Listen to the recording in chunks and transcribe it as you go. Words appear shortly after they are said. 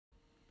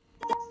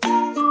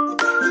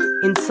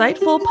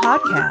Insightful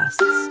podcasts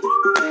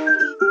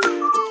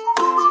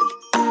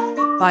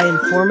by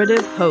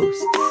informative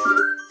hosts.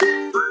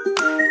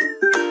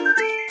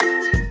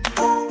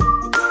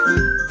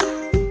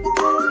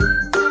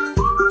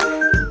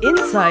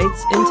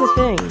 Insights into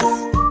Things,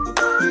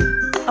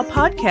 a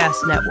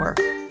podcast network.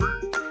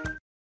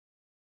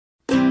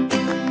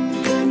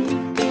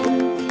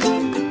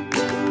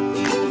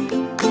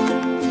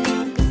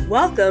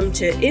 Welcome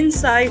to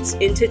Insights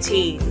into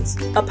Teens,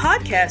 a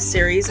podcast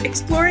series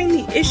exploring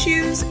the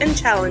issues and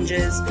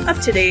challenges of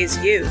today's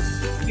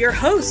youth. Your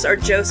hosts are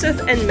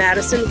Joseph and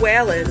Madison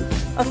Whalen,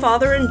 a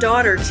father and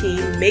daughter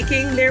team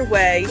making their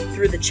way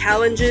through the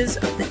challenges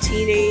of the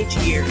teenage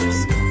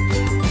years.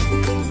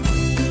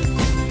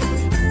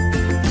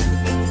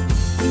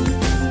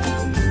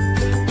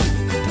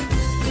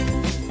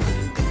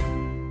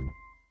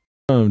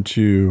 Welcome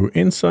to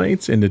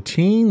Insights into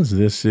Teens.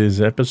 This is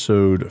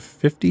episode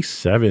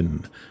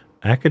 57,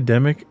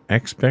 Academic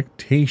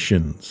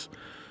Expectations.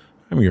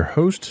 I'm your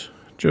host,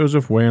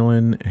 Joseph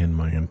Whalen, and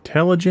my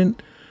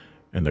intelligent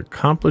and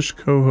accomplished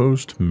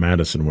co-host,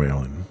 Madison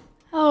Whalen.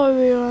 Hello,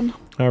 everyone.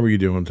 How are you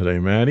doing today,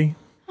 Maddie?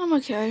 I'm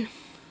okay.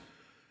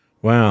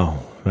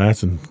 Wow,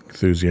 that's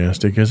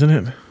enthusiastic, isn't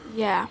it?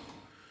 Yeah.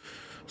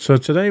 So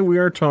today we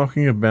are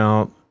talking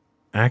about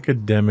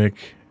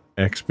academic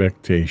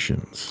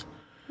expectations.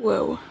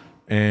 Whoa.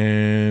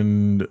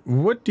 And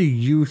what do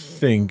you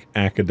think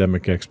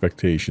academic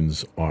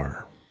expectations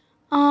are?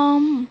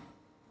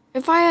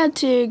 If I had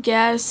to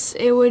guess,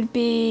 it would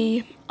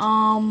be,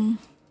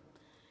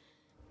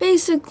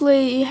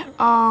 basically,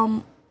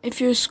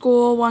 if your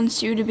school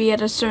wants you to be at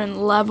a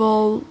certain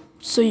level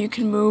so you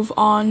can move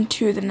on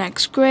to the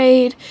next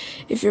grade,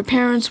 if your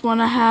parents want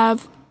to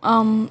have,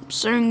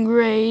 certain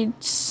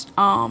grades,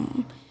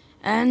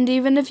 and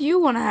even if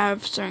you want to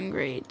have certain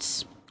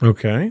grades.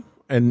 Okay.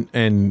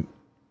 And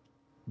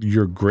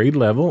your grade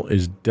level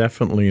is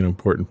definitely an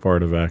important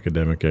part of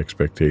academic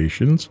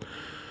expectations,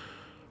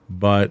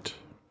 but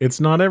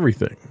it's not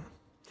everything.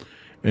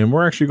 And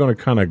we're actually going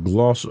to kind of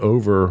gloss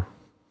over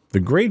the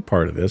grade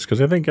part of this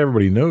because I think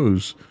everybody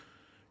knows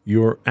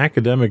your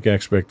academic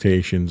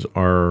expectations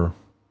are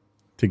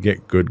to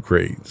get good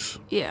grades.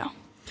 Yeah.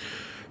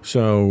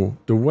 So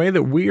the way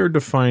that we are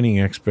defining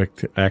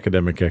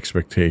academic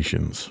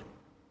expectations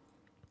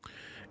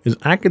is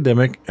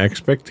academic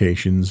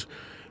expectations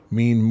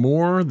mean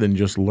more than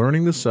just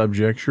learning the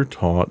subjects you're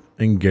taught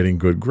and getting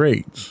good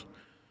grades.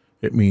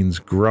 It means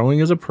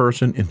growing as a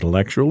person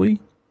intellectually,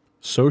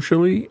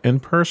 socially,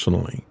 and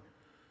personally.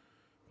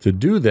 To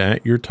do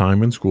that, your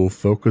time in school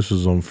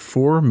focuses on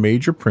 4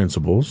 major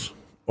principles,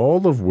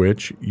 all of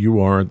which you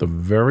are at the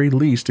very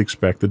least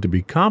expected to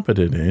be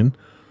competent in,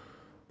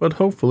 but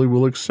hopefully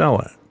will excel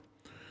at.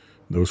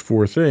 Those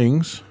 4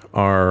 things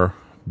are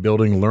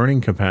building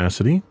learning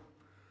capacity,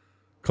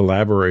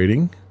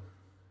 collaborating,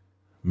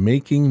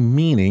 making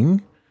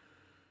meaning,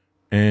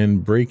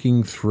 and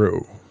breaking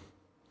through.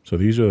 So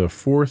these are the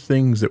 4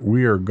 things that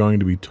we are going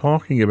to be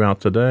talking about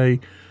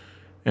today,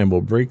 and we'll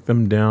break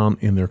them down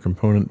in their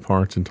component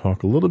parts and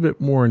talk a little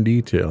bit more in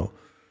detail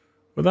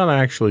without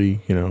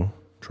actually,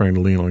 trying to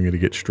lean on you to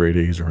get straight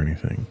A's or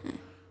anything,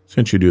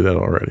 since you do that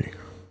already.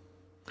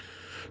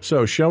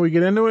 So shall we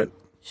get into it?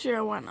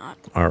 Sure, why not?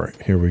 All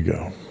right, here we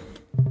go.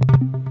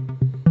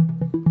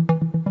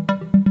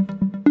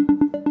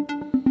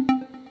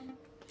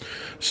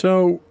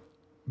 So,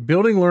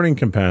 building learning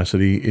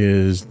capacity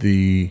is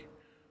the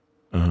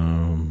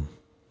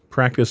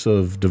practice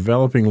of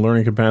developing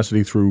learning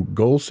capacity through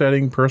goal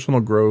setting, personal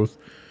growth,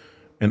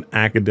 and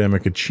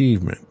academic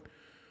achievement.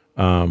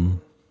 And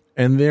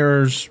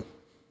there's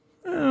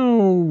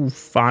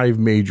 5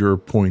 major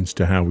points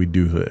to how we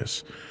do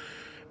this.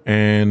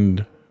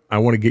 And I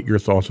want to get your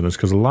thoughts on this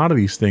because a lot of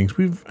these things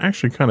we've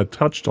actually kind of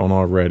touched on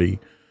already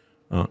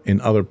in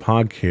other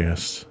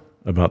podcasts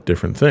about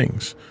different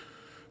things.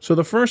 So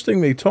the first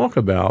thing they talk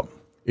about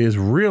is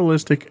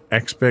realistic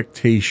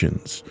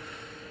expectations.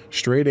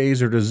 Straight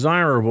A's are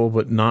desirable,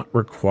 but not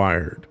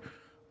required.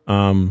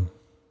 Do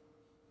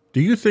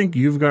you think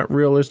you've got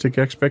realistic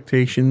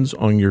expectations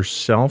on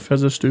yourself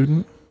as a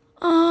student?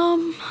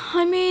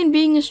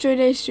 Being a straight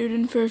A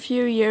student for a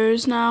few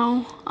years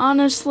now,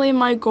 honestly,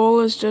 my goal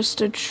is just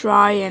to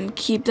try and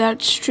keep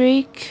that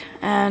streak,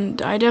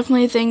 and I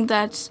definitely think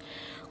that's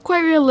quite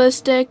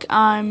realistic.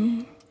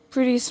 I'm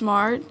pretty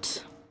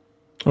smart.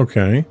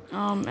 Okay.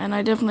 And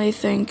I definitely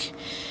think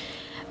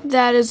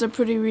that is a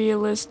pretty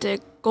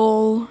realistic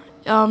goal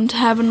to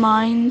have in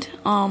mind.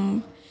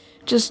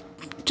 Just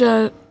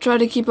to try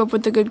to keep up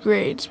with the good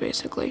grades,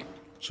 basically.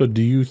 So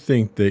do you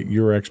think that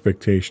your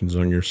expectations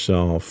on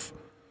yourself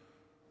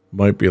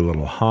might be a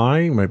little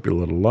high, might be a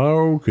little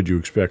low? Could you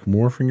expect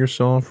more from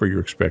yourself, or you're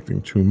expecting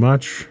too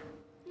much?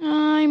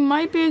 I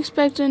might be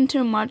expecting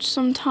too much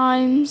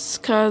sometimes,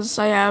 because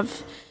I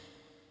have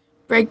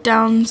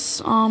breakdowns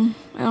on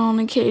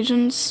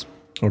occasions.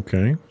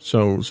 Okay,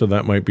 so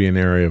that might be an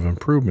area of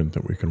improvement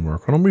that we can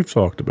work on, and we've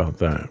talked about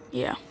that.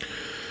 Yeah.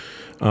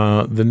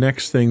 The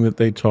next thing that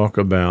they talk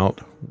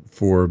about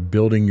for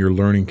building your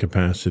learning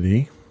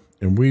capacity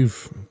and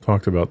we've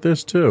talked about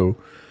this too,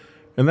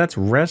 and that's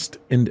rest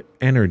and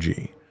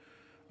energy.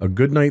 A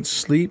good night's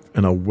sleep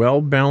and a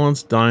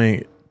well-balanced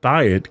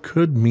diet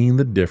could mean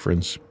the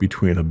difference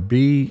between a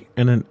B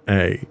and an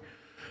A.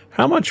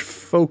 How much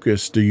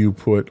focus do you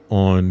put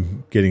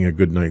on getting a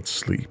good night's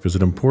sleep? Is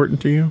it important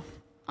to you?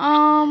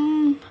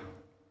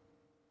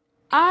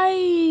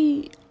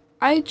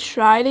 I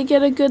try to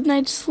get a good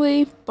night's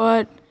sleep,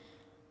 but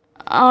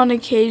on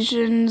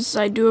occasions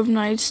I do have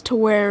nights to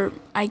where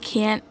I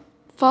can't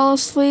fall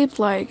asleep.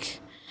 Like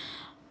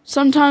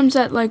sometimes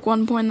at like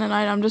one point in the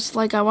night I'm just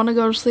like I want to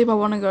go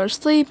to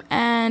sleep,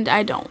 and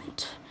I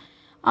don't.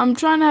 I'm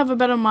trying to have a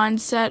better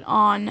mindset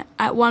on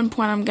at one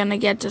point I'm going to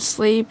get to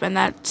sleep, and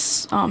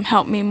that's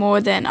helped me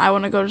more than I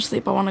want to go to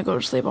sleep.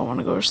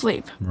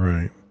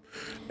 Right.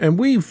 And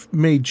we've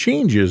made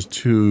changes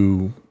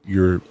to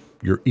your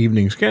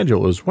evening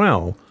schedule as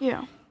well.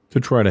 Yeah. To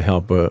try to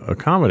help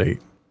accommodate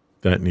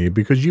that need,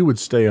 because you would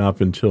stay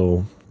up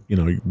until,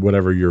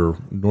 whatever your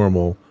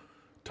normal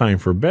time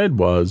for bed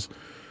was,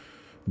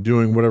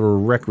 doing whatever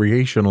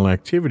recreational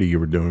activity you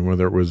were doing,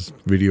 whether it was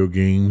video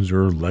games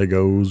or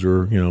Legos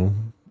or,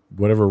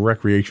 whatever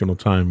recreational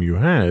time you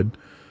had.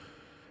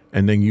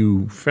 And then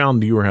you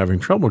found you were having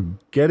trouble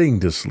getting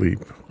to sleep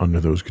under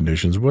those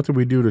conditions. What did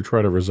we do to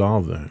try to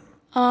resolve that?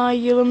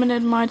 You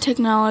limited my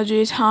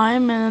technology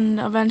time, and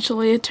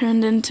eventually it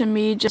turned into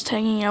me just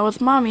hanging out with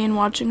Mommy and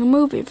watching a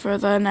movie for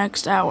the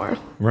next hour.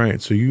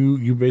 Right. So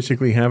you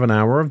basically have an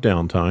hour of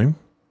downtime,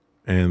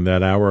 and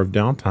that hour of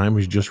downtime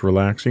is just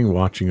relaxing,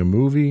 watching a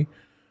movie,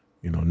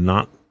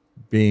 not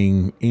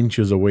being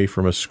inches away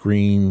from a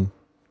screen,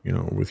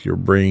 with your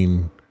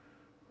brain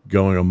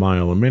going a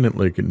mile a minute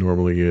like it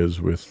normally is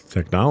with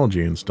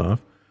technology and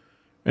stuff.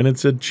 And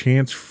it's a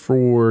chance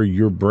for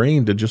your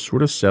brain to just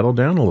sort of settle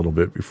down a little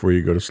bit before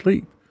you go to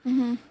sleep.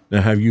 Mm-hmm.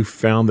 Now, have you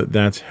found that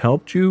that's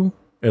helped you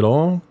at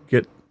all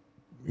get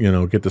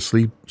to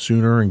sleep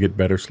sooner and get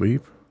better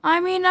sleep?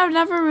 I mean, I've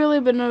never really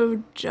been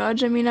a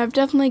judge. I mean, I've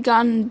definitely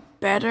gotten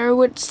better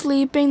with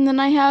sleeping than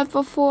I have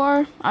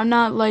before. I'm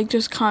not like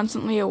just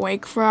constantly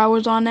awake for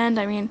hours on end.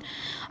 I mean,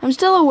 I'm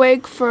still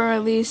awake for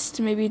at least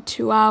maybe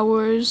 2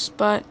 hours,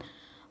 but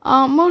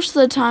most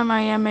of the time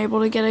I am able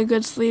to get a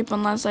good sleep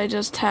unless I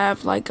just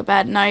have like a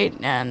bad night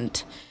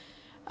and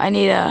I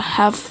need to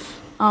have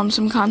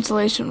some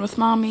consolation with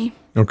Mommy.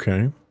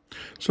 Okay.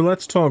 So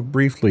let's talk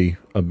briefly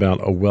about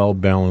a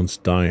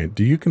well-balanced diet.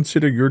 Do you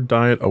consider your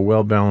diet a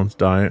well-balanced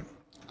diet?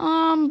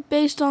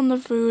 Based on the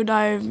food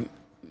I've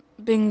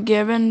been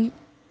given,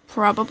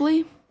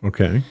 probably.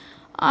 Okay.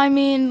 I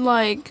mean,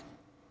 like,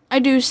 I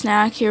do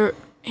snack here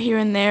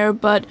and there,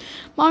 but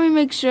Mommy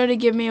makes sure to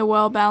give me a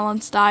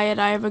well-balanced diet.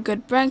 I have a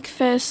good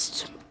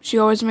breakfast. She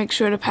always makes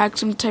sure to pack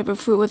some type of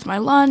fruit with my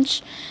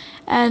lunch,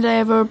 and I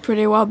have a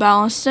pretty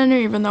well-balanced dinner,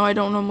 even though I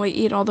don't normally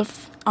eat all the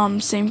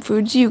same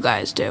foods you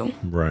guys do.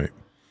 Right.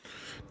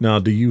 Now,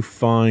 do you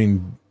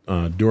find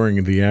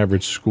during the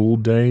average school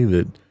day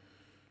that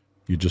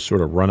you just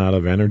sort of run out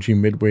of energy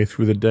midway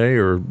through the day,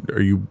 or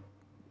are you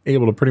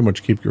able to pretty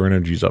much keep your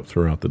energies up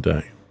throughout the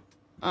day?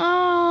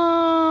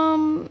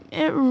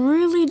 It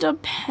really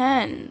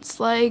depends.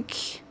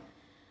 Like,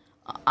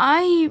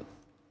 I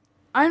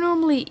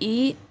normally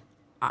eat.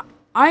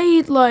 I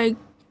eat like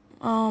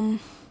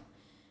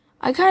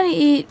I kind of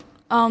eat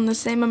the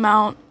same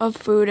amount of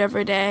food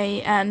every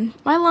day, and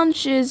my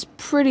lunch is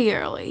pretty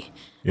early.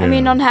 Yeah. I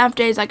mean, on half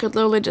days, I could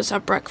literally just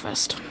have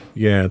breakfast.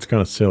 Yeah, it's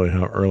kind of silly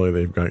how early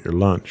they've got your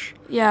lunch.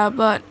 Yeah,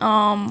 but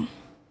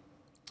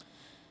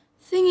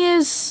thing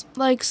is,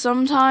 like,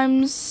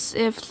 sometimes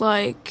if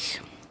like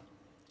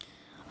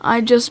I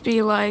just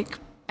be like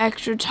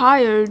extra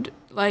tired,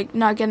 like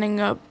not getting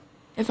up.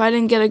 If I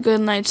didn't get a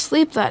good night's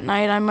sleep that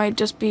night, I might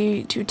just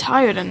be too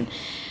tired. And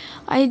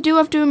I do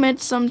have to admit,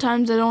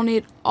 sometimes I don't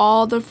eat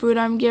all the food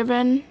I'm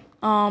given.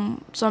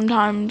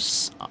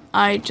 Sometimes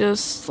I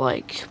just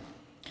like,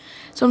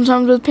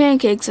 sometimes with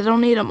pancakes, I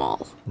don't eat them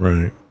all.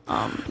 Right.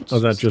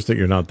 Is that just that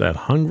you're not that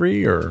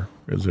hungry, or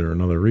is there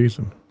another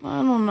reason?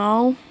 I don't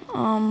know.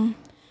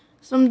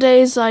 Some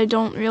days I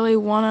don't really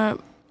want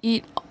to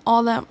eat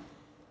all that.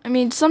 I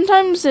mean,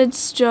 sometimes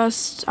it's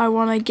just I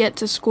want to get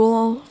to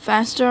school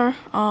faster.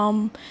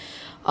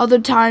 Other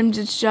times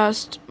it's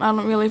just I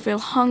don't really feel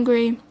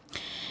hungry.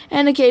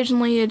 And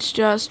occasionally it's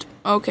just,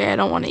 okay, I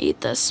don't want to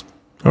eat this.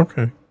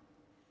 Okay.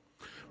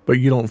 But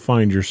you don't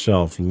find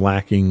yourself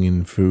lacking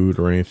in food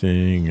or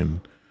anything,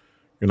 and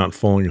you're not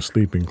falling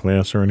asleep in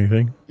class or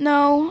anything?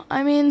 No,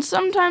 I mean,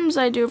 sometimes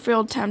I do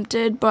feel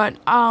tempted, but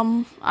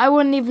I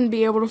wouldn't even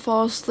be able to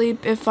fall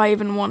asleep if I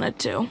even wanted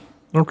to.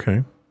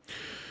 Okay.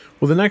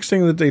 Well, the next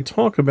thing that they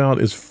talk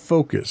about is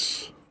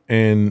focus,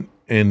 and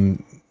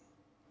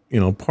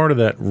part of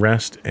that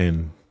rest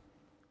and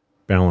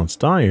balanced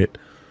diet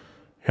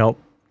help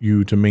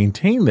you to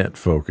maintain that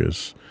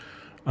focus.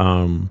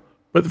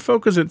 But the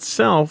focus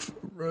itself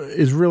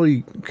is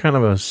really kind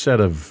of a set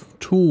of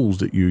tools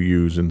that you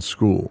use in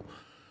school.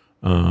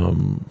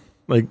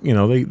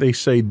 They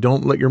say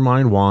don't let your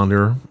mind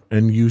wander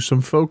and use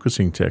some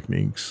focusing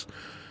techniques.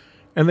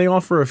 And they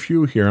offer a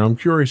few here. I'm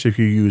curious if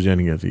you use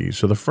any of these.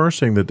 So the first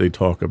thing that they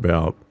talk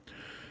about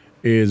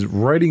is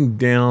writing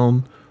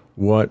down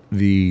what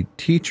the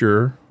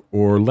teacher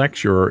or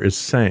lecturer is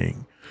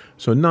saying.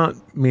 So not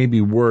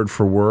maybe word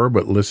for word,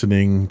 but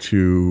listening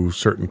to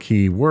certain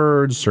key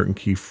words, certain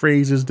key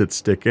phrases that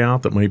stick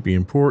out that might be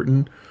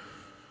important,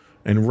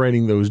 and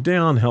writing those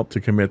down help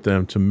to commit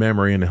them to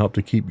memory and help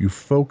to keep you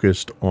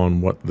focused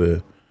on what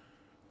the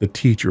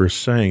teacher is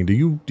saying. Do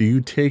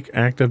you take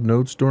active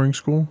notes during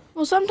school?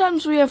 Well,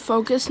 sometimes we have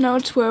focus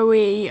notes where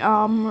we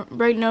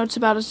write notes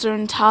about a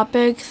certain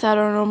topic that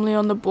are normally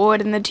on the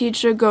board, and the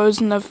teacher goes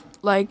into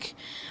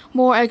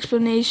more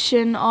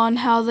explanation on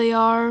how they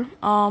are.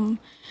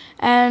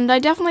 And I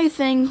definitely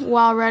think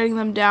while writing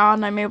them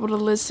down, I'm able to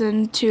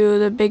listen to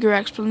the bigger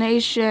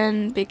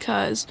explanation,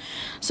 because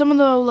some of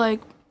the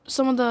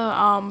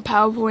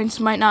PowerPoints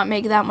might not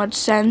make that much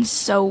sense,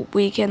 so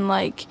we can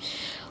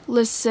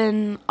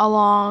listen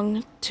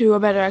along to a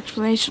better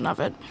explanation of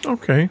it.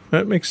 Okay,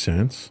 that makes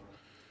sense.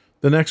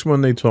 The next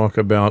one they talk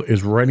about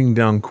is writing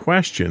down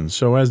questions.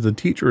 So as the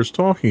teacher is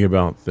talking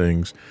about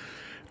things,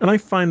 and I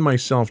find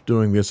myself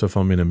doing this if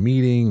I'm in a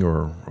meeting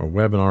or a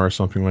webinar or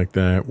something like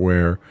that,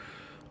 where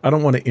I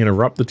don't want to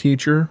interrupt the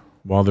teacher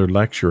while they're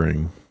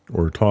lecturing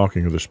or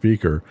talking to the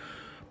speaker,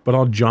 but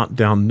I'll jot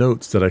down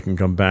notes that I can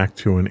come back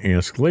to and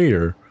ask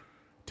later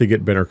to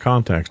get better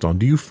context on.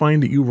 Do you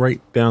find that you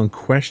write down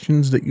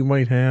questions that you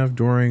might have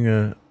during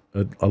a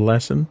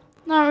lesson?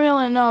 Not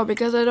really, no,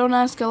 because I don't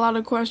ask a lot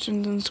of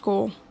questions in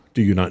school.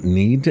 Do you not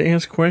need to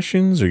ask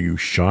questions? Are you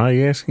shy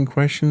asking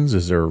questions?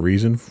 Is there a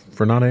reason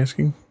for not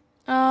asking?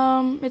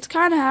 It's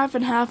kind of half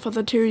and half of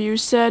the two you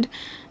said.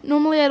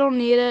 Normally I don't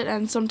need it,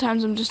 and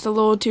sometimes I'm just a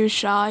little too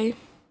shy.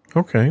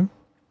 Okay.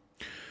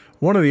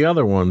 One of the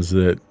other ones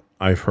that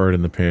I've heard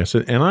in the past,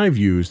 and I've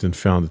used and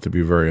found it to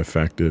be very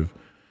effective,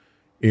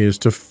 is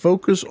to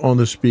focus on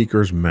the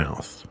speaker's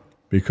mouth.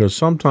 Because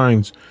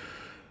sometimes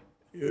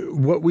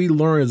what we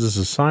learn as a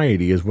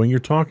society is when you're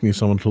talking to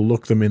someone to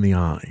look them in the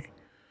eye.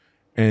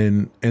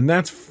 And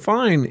that's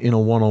fine in a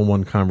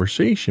one-on-one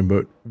conversation,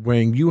 but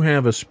when you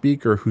have a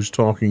speaker who's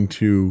talking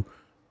to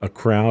a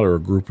crowd or a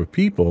group of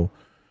people,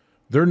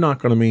 they're not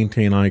going to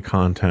maintain eye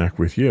contact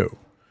with you.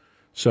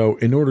 So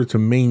in order to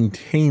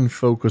maintain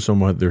focus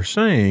on what they're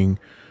saying,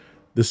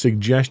 the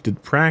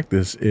suggested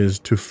practice is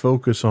to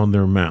focus on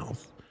their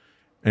mouth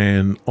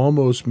and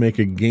almost make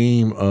a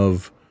game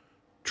of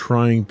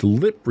trying to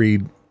lip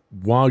read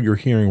while you're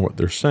hearing what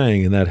they're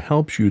saying, and that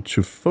helps you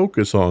to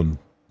focus on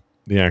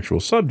the actual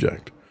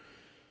subject.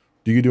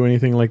 Do you do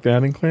anything like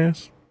that in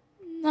class?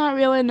 Not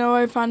really, no.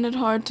 I find it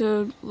hard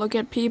to look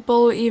at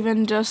people,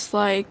 even just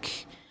trying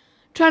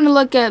to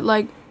look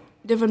at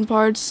different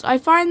parts. I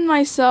find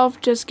myself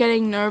just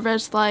getting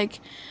nervous,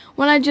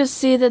 when I just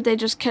see that they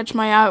just catch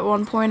my eye at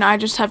one point, I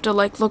just have to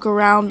look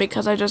around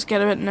because I just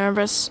get a bit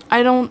nervous.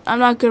 I'm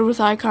not good with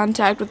eye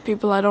contact with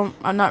people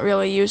I'm not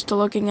really used to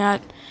looking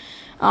at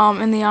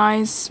in the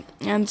eyes,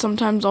 and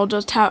sometimes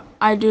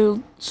I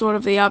do sort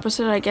of the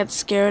opposite. I get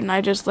scared and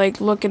I just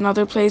look in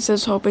other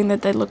places hoping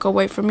that they look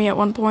away from me at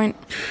one point.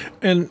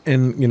 And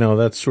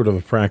that's sort of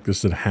a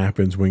practice that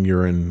happens when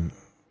you're in,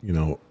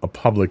 a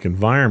public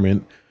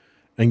environment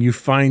and you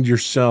find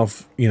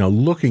yourself,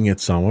 looking at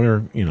someone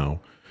or,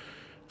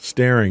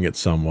 staring at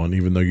someone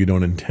even though you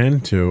don't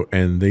intend to,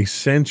 and they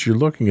sense you're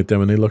looking at them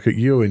and they look at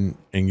you and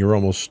you're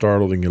almost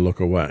startled and you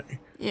look away.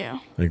 Yeah.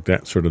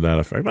 That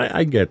effect.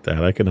 I get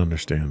that. I can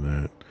understand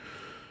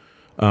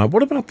that.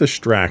 What about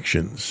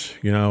distractions?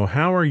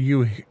 How are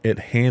you at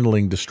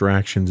handling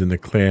distractions in the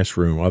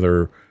classroom?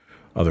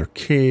 Other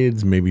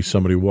kids, maybe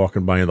somebody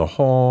walking by in the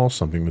hall,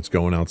 something that's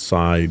going on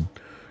outside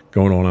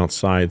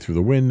through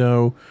the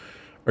window.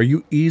 Are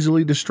you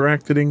easily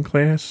distracted in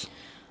class?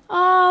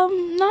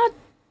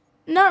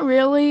 Not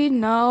really,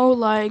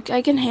 no. I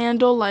can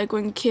handle,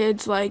 when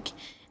kids,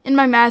 in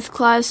my math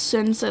class,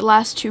 since the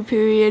last 2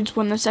 periods,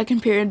 when the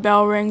second period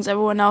bell rings,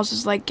 everyone else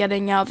is,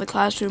 getting out of the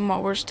classroom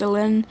while we're still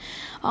in.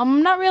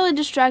 I'm not really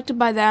distracted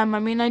by them. I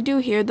mean, I do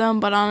hear them,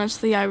 but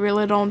honestly, I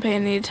really don't pay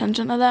any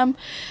attention to them.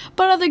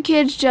 But other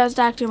kids just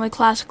acting like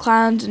class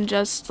clowns and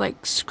just,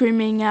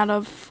 screaming out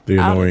of... The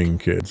annoying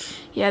kids.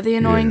 Yeah, the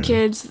annoying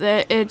kids,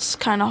 it's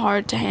kind of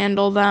hard to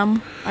handle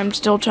them. I'm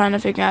still trying to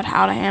figure out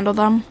how to handle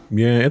them.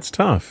 Yeah, it's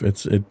tough.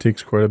 It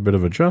takes quite a bit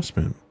of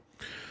adjustment.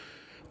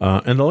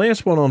 And the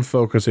last one on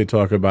focus they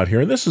talk about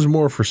here, and this is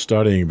more for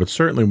studying, but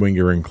certainly when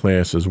you're in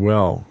class as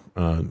well,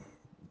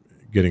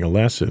 getting a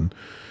lesson,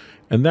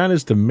 and that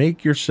is to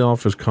make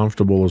yourself as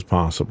comfortable as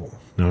possible.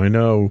 Now, I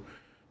know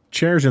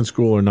chairs in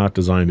school are not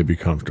designed to be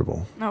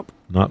comfortable. Nope.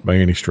 Not by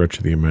any stretch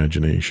of the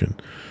imagination.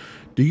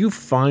 Do you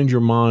find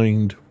your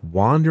mind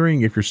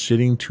wandering if you're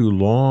sitting too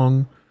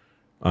long?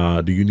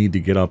 Do you need to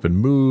get up and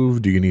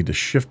move? Do you need to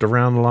shift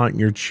around a lot in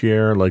your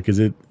chair?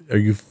 Are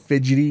you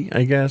fidgety,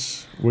 I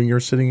guess, when you're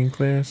sitting in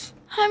class?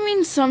 I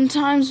mean,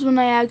 sometimes when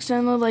I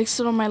accidentally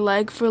sit on my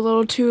leg for a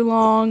little too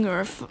long,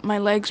 or if my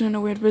legs are in a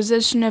weird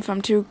position, if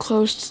I'm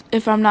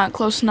not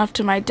close enough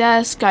to my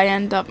desk, I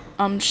end up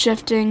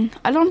shifting.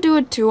 I don't do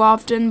it too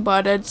often,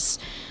 but it's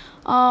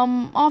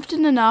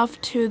Often enough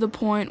to the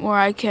point where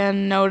I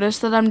can notice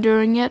that I'm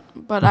doing it,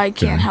 but I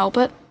can't help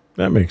it.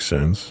 That makes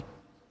sense.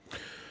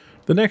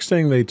 The next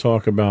thing they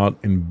talk about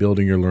in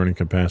building your learning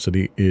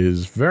capacity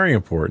is very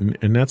important,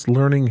 and that's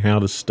learning how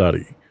to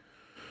study.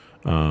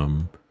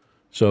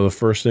 So the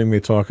first thing they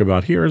talk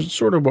about here is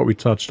sort of what we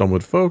touched on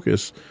with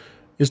focus,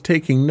 is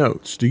taking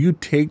notes. Do you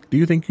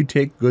think you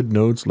take good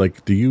notes?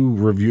 Like, do you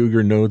review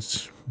your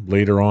notes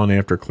later on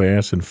after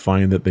class and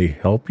find that they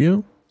help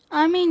you?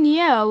 I mean,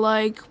 yeah,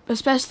 like,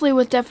 especially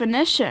with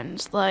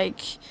definitions.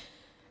 Like,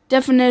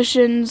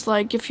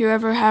 if you're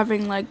ever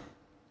having, like,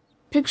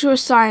 picture a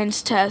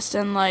science test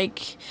and,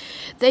 like,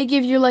 they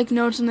give you, like,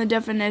 notes on the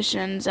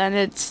definitions and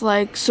it's,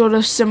 like, sort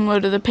of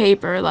similar to the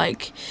paper.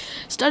 Like,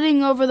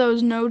 studying over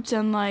those notes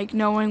and, like,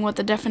 knowing what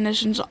the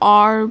definitions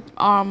are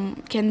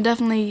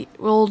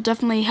will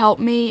definitely help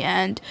me.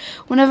 And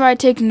whenever I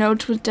take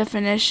notes with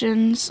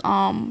definitions,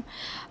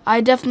 I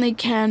definitely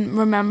can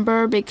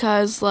remember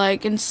because,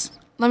 like,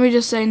 let me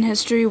just say in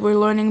history, we're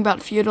learning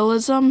about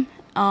feudalism.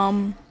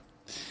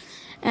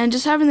 And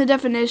just having the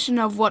definition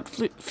of what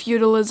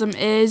feudalism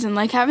is, and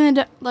like having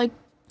the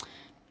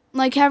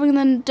having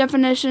the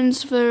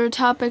definitions for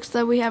topics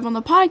that we have on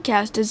the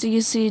podcast is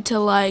easy to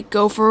like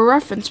go for a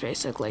reference,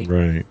 basically.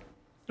 Right.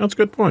 That's a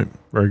good point.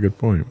 Very good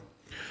point.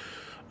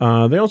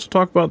 They also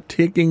talk about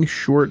taking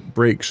short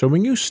breaks. So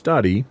when you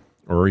study,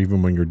 or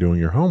even when you're doing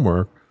your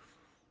homework,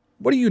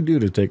 what do you do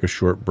to take a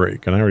short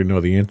break? And I already know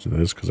the answer to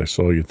this because I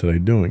saw you today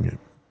doing it.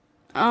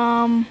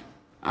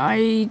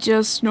 I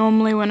just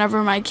normally,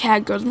 whenever my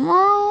cat goes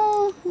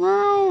meow,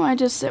 meow, I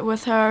just sit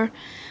with her.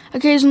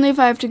 Occasionally, if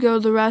I have to go to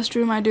the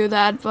restroom, I do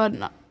that,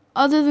 but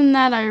other than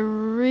that, I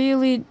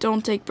really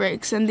don't take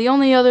breaks. And the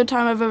only other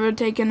time I've ever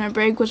taken a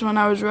break was when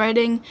I was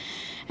writing,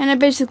 and I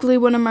basically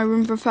went in my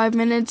room for 5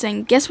 minutes,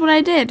 and guess what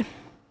I did?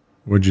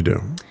 What'd you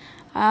do?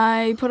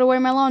 I put away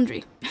my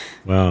laundry.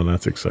 Wow,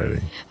 that's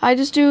exciting. I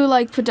just do,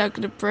 like,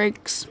 productive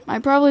breaks. I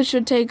probably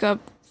should take a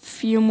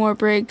few more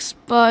breaks,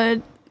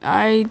 but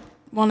I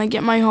want to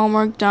get my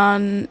homework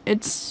done.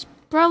 It's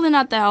probably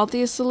not the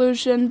healthiest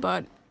solution,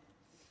 but...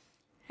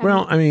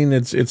 Well, I mean,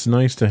 it's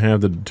nice to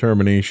have the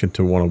determination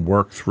to want to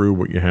work through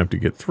what you have to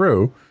get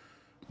through.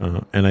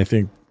 And I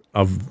think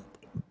of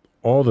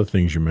all the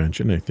things you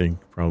mentioned, I think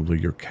probably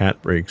your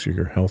cat breaks are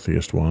your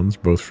healthiest ones,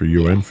 both for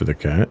you and for the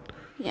cat.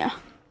 Yeah.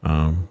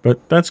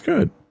 But that's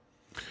good.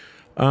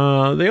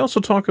 They also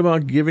talk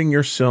about giving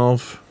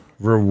yourself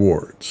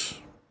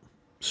rewards.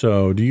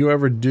 So do you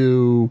ever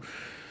do...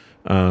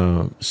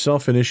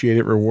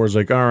 self-initiated rewards,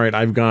 like, all right,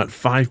 I've got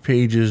 5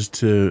 pages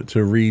to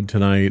read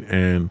tonight,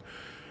 and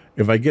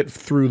if I get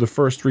through the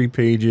first 3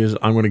 pages,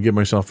 I'm going to give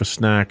myself a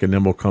snack, and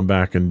then we'll come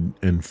back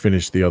and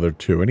finish the other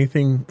 2.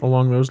 Anything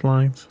along those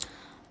lines?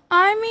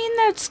 I mean,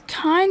 that's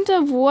kind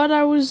of what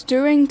I was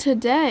doing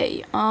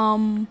today.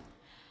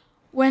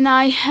 When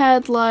I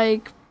had,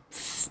 like,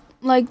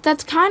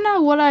 that's kind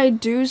of what I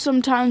do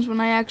sometimes when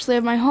I actually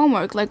have my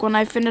homework. Like, when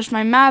I finish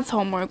my math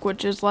homework,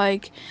 which is,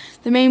 like,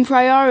 the main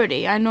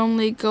priority. I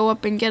normally go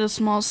up and get a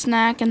small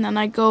snack, and then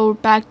I go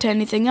back to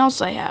anything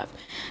else I have.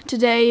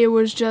 Today, it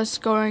was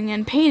just going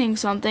and painting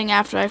something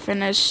after I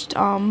finished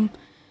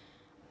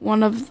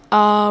one of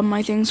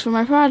my things for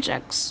my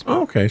projects.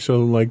 Okay, so,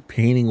 like,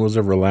 painting was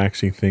a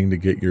relaxing thing to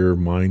get your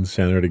mind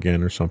centered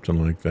again or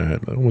something like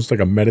that. Almost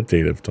like a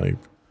meditative type.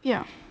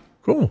 Yeah.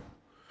 Cool.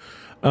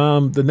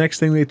 The next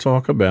thing they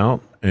talk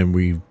about, and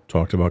we've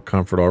talked about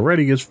comfort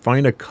already, is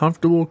find a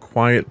comfortable,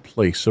 quiet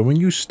place. So when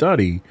you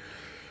study,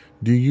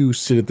 do you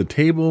sit at the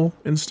table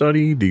and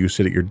study? Do you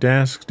sit at your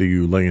desk? Do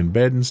you lay in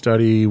bed and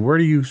study? Where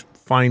do you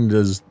find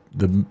as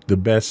the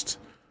best,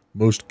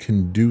 most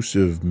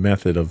conducive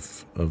method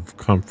of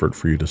comfort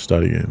for you to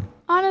study in?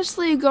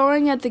 Honestly,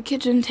 going at the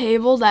kitchen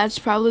table, that's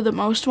probably the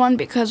most one,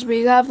 because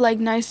we have, like,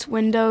 nice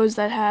windows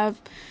that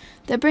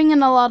bring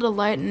in a lot of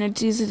light and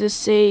it's easy to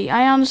see.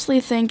 I honestly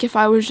think if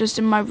I was just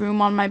in my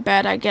room on my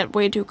bed, I'd get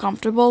way too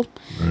comfortable.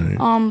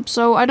 Right.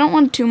 So I don't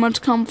want too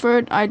much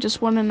comfort. I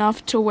just want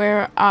enough to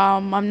where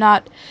I'm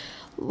not,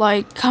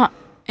 like,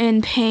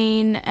 in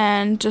pain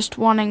and just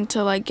wanting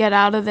to, like, get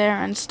out of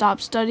there and stop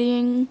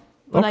studying.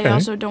 But Okay. I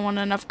also don't want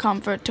enough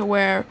comfort to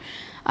where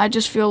I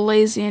just feel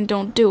lazy and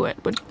don't do it,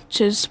 which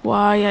is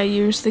why I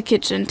use the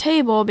kitchen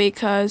table,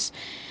 because...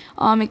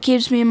 it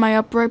keeps me in my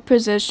upright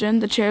position.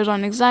 The chairs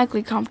aren't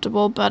exactly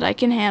comfortable, but I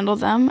can handle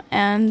them,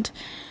 and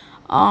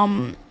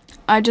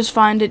I just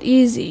find it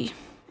easy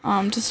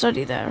to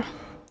study there.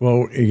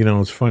 Well,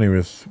 it's funny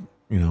with,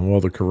 all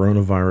the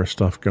coronavirus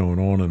stuff going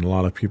on and a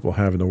lot of people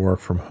having to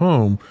work from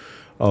home,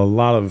 a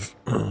lot of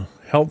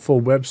helpful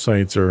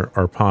websites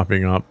are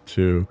popping up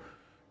to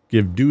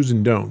give do's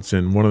and don'ts.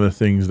 And one of the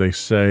things they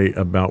say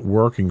about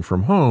working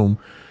from home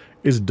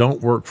is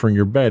don't work from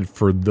your bed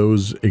for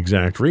those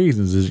exact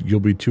reasons. Is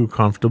you'll be too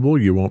comfortable,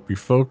 you won't be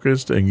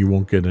focused, and you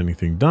won't get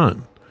anything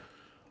done.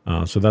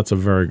 So that's a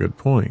very good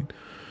point.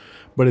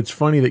 But it's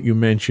funny that you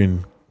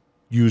mention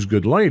use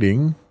good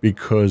lighting,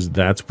 because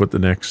that's what the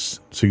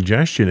next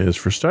suggestion is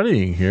for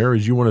studying here,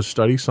 is you want to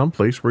study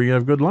someplace where you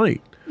have good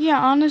light. Yeah,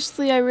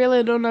 honestly, I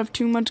really don't have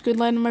too much good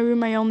light in my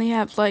room. I only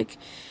have like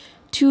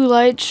 2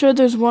 lights. Sure,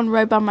 there's one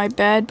right by my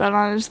bed, but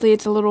honestly,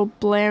 it's a little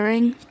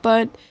blaring.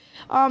 But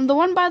the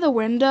one by the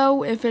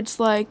window, if it's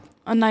like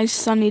a nice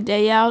sunny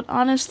day out,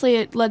 honestly,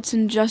 it lets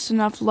in just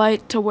enough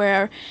light to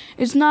where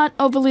it's not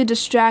overly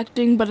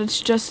distracting, but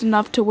it's just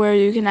enough to where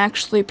you can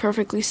actually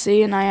perfectly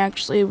see, and I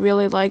actually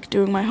really like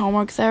doing my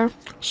homework there.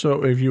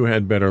 So if you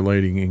had better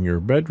lighting in your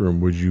bedroom,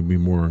 would you be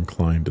more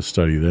inclined to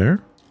study there?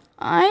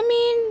 I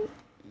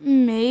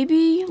mean,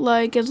 maybe,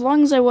 like, as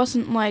long as I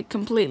wasn't, like,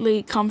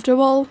 completely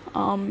comfortable,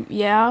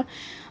 yeah.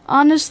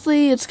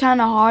 Honestly, it's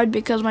kind of hard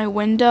because my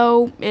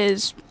window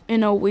is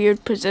in a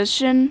weird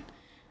position,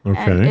 and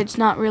Okay. it's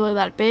not really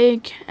that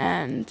big,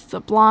 and the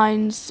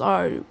blinds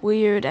are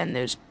weird, and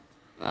there's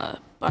a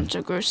bunch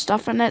of gross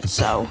stuff in it,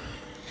 so...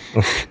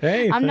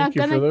 Okay, I'm not thank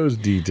you for gonna- those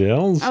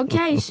details.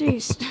 Okay,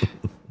 jeez.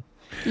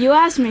 You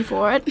asked me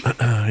for it.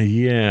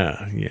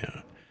 Yeah.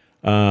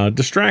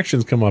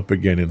 Distractions come up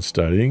again in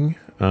studying.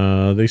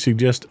 They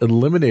suggest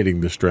eliminating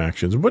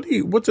distractions.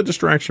 What's a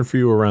distraction for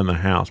you around the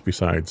house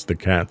besides the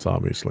cats,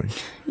 obviously?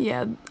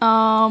 Yeah,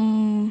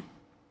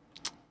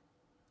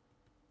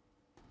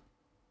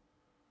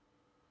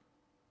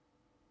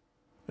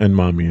 And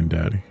mommy and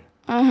daddy.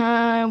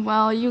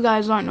 well, you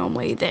guys aren't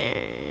normally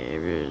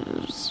there.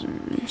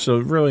 So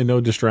really no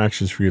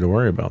distractions for you to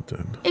worry about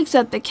then.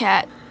 Except the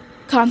cat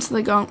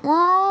constantly going,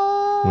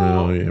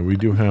 Well, yeah, we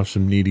do have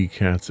some needy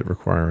cats that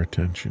require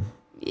attention.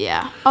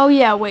 yeah. Oh,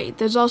 yeah, wait,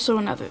 there's also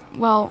another,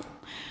 well,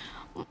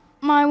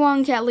 my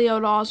one cat,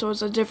 Leota, also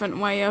is a different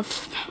way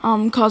of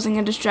causing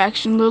a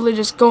distraction, literally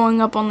just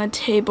going up on the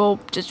table,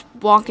 just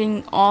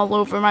walking all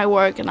over my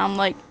work, and I'm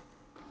like,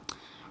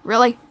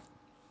 really?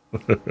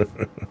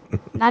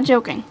 Not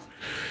joking.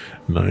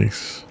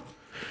 Nice.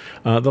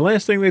 The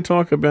last thing they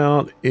talk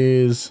about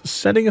is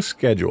setting a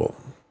schedule.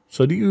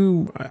 So do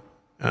you,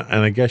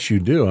 and I guess you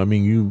do, I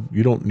mean,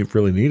 you don't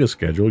really need a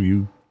schedule.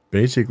 You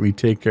basically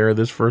take care of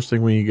this first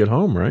thing when you get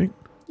home, right?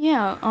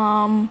 Yeah,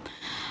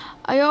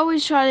 I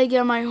always try to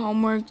get my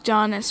homework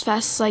done as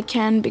fast as I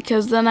can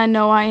because then I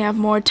know I have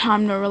more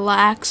time to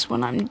relax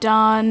when I'm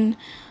done.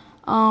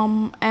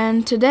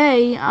 And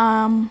today,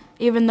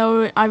 even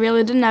though I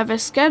really didn't have a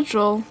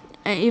schedule,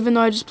 even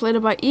though I just played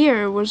it by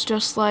ear, it was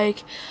just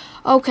like,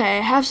 okay,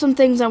 I have some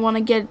things I want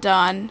to get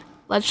done.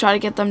 Let's try to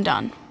get them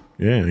done.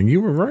 Yeah, and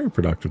you were very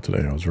productive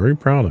today. I was very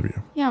proud of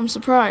you. Yeah, I'm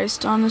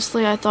surprised.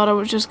 Honestly, I thought I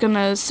was just going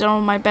to sit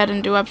on my bed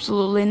and do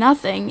absolutely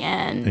nothing,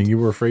 And you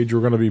were afraid you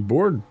were going to be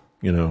bored,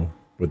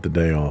 with the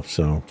day off.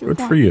 So good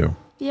for you.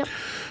 Yep.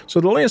 So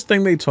the last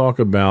thing they talk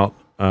about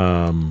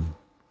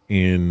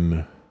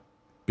in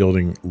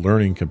building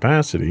learning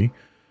capacity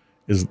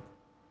is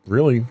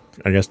really,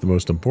 I guess, the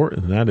most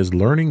important, and that is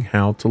learning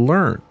how to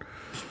learn.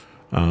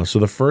 So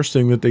the first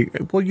thing that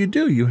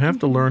you have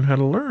to learn how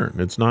to learn.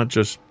 It's not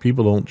just,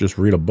 people don't just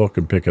read a book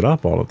and pick it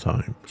up all the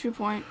time. True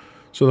point.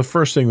 So the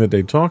first thing that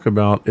they talk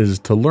about is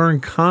to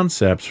learn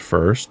concepts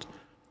first,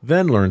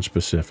 then learn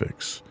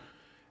specifics.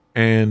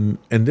 And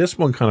this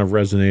one kind of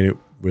resonated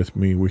with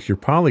me with your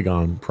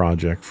Polygon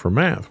project for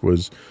math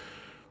was,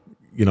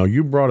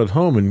 you brought it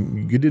home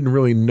and you didn't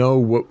really know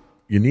what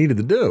you needed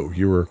to do.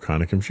 You were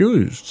kind of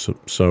confused.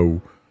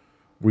 So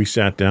we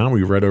sat down,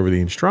 we read over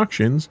the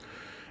instructions,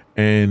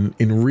 and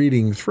in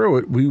reading through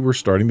it, we were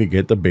starting to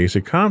get the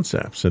basic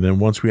concepts. And then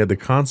once we had the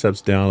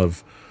concepts down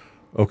of,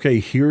 okay,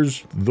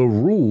 here's the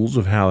rules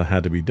of how it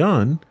had to be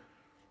done,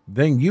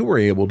 then you were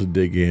able to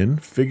dig in,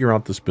 figure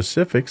out the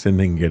specifics, and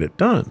then get it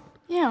done.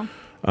 Yeah.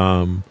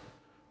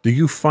 Do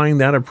you find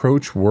that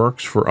approach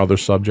works for other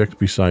subjects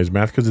besides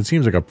math? Because it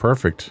seems like a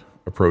perfect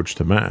approach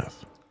to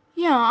math.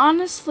 Yeah,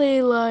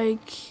 honestly,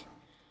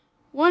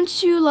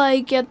 once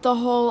you, get the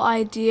whole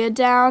idea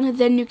down,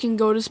 then you can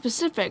go to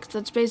specifics.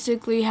 That's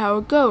basically how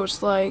it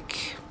goes.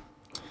 Let's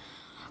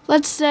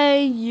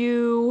say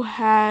you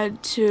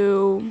had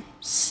to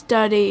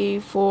study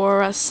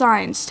for a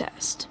science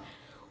test.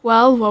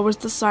 Well, what was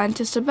the science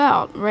test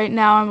about? Right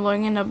now I'm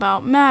learning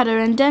about matter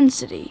and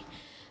density.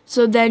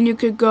 So then you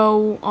could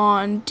go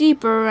on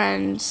deeper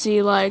and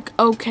see,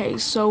 okay,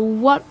 so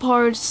what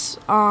parts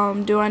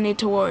do I need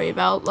to worry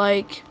about?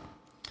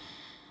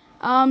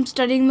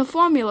 Studying the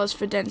formulas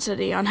for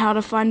density, on how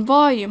to find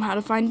volume, how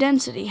to find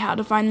density, how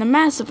to find the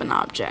mass of an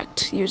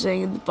object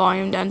using the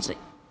volume density,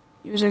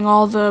 using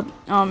all the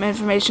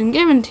information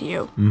given to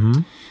you.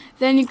 Mm-hmm.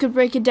 Then you could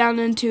break it down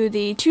into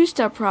the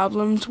two-step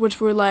problems,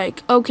 which were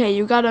okay,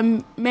 you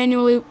gotta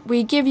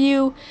we give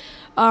you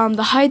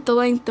the height, the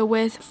length, the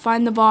width,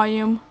 find the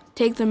volume,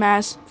 take the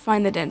mass,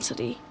 find the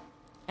density.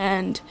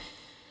 And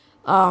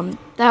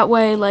that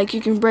way,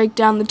 you can break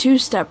down the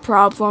two-step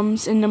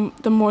problems into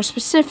the more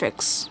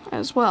specifics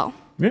as well.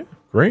 Yeah,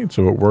 great.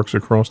 So it works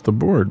across the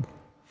board.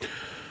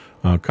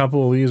 A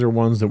couple of these are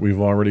ones that we've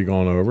already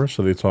gone over.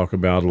 So they talk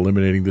about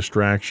eliminating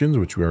distractions,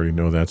 which we already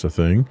know that's a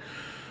thing.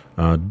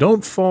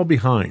 Don't fall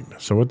behind.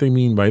 So what they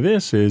mean by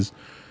this is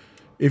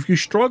if you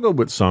struggle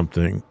with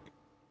something,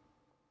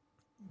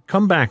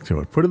 come back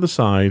to it. Put it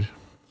aside.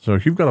 So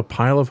if you've got a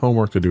pile of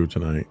homework to do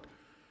tonight,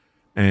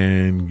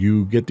 and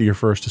you get to your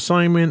first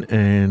assignment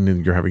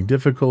and you're having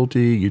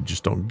difficulty, you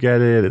just don't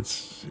get it,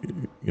 it's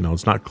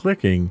not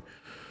clicking,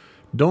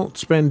 don't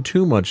spend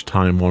too much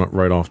time on it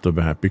right off the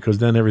bat, because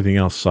then everything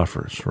else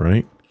suffers,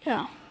 right?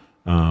 Yeah.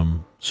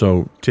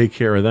 So take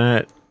care of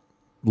that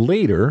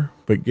later,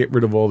 but get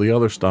rid of all the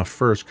other stuff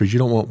first, because you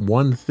don't want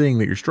one thing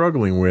that you're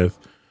struggling with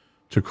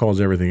to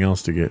cause everything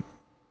else to get,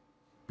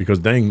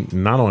 because then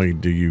not only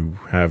do you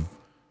have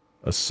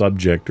a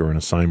subject or an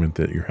assignment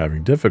that you're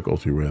having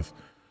difficulty with,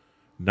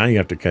 now you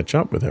have to catch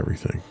up with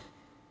everything.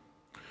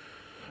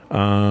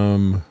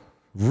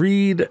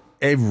 Read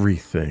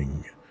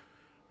everything.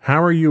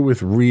 How are you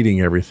with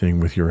reading everything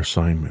with your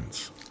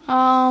assignments?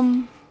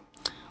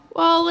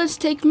 Well, let's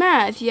take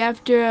math. You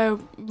have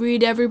to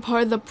read every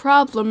part of the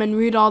problem and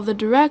read all the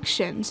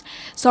directions.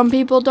 Some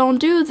people don't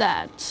do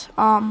that.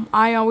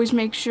 I always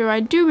make sure I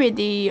do read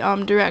the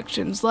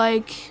directions.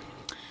 Like,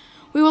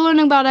 we were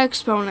learning about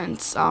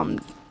exponents,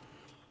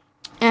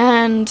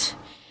 and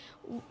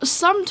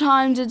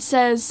sometimes it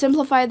says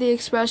simplify the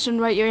expression,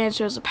 write your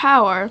answer as a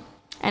power,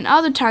 and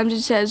other times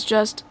it says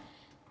just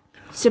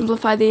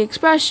simplify the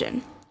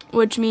expression,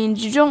 which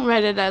means you don't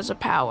write it as a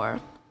power.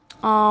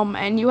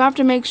 And you have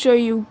to make sure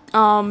you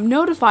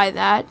notify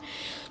that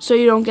so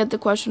you don't get the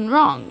question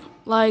wrong.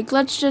 Like,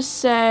 let's just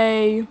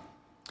say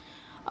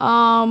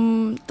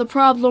the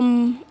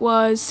problem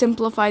was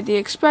simplify the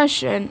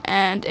expression,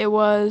 and it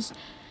was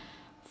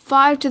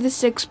 5 to the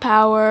 6th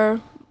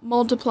power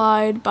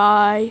multiplied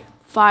by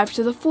 5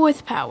 to the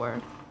 4th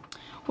power.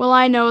 Well,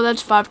 I know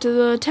that's 5 to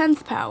the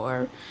 10th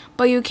power,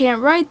 but you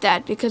can't write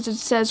that because it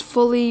says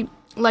fully.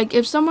 Like,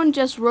 if someone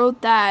just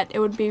wrote that, it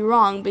would be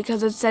wrong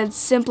because it said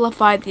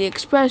simplify the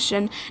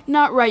expression,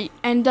 not write,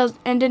 and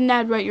didn't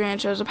add write your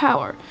answer as a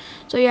power.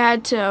 So you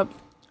had to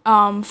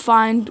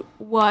find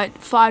what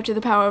 5 to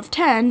the power of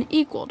 10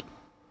 equaled.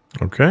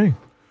 Okay.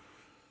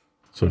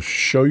 So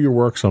show your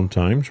work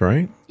sometimes,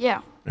 right?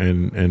 Yeah.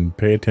 And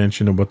pay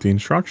attention to what the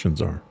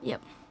instructions are.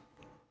 Yep.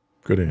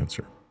 Good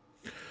answer.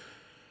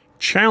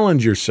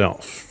 Challenge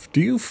yourself.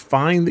 Do you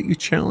find that you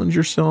challenge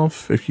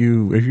yourself if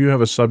you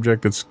have a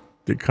subject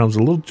that comes a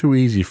little too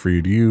easy for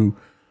you? Do you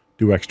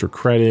do extra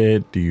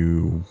credit? Do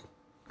you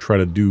try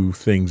to do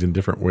things in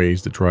different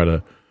ways to try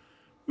to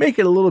make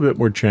it a little bit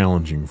more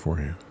challenging for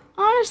you?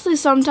 Honestly,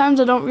 sometimes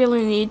I don't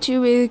really need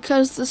to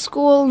because the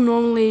school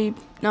normally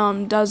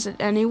does it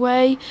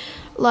anyway.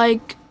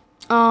 Like,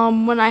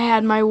 when I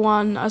had my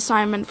one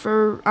assignment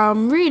for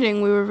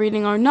reading, we were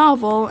reading our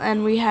novel,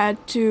 and we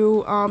had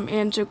to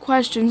answer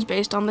questions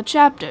based on the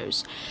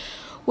chapters.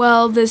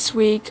 Well, this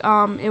week,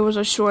 it was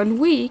a shortened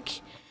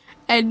week,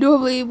 and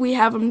normally we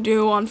have them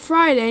due on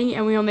Friday,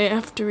 and we only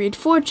have to read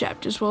 4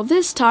 chapters. Well,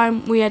 this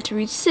time, we had to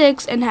read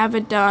 6 and have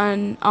it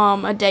done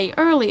a day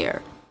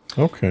earlier.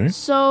 Okay.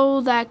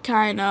 So that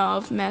kind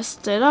of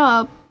messed it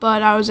up,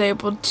 but I was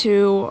able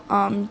to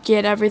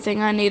get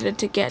everything I needed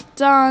to get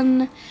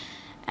done,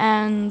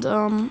 and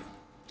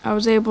I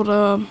was able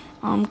to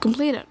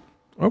complete it.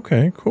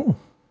 Okay, cool.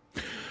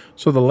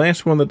 So the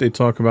last one that they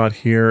talk about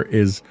here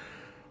is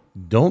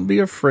don't be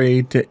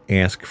afraid to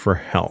ask for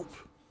help.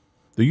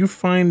 Do you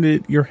find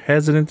that you're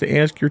hesitant to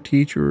ask your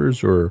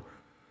teachers or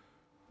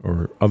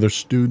other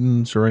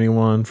students or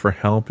anyone for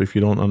help if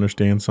you don't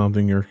understand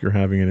something or if you're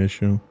having an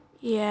issue?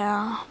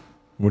 Yeah.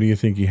 What do you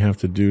think you have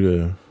to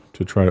do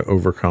to try to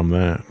overcome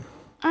that?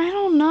 I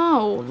don't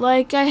know.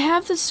 Like, I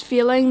have this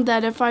feeling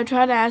that if I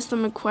try to ask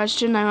them a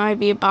question, I might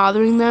be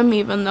bothering them,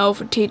 even though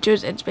for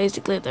teachers, it's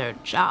basically their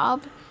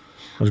job.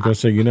 I was going to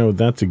say,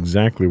 that's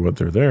exactly what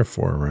they're there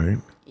for, right?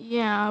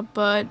 Yeah,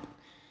 but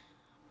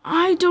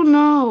I don't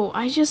know.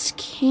 I just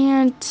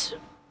can't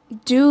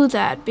do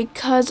that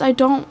because I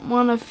don't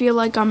want to feel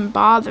like I'm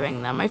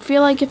bothering them. I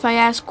feel like if I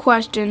ask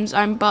questions,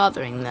 I'm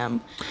bothering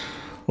them.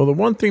 Well, the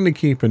one thing to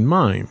keep in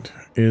mind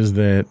is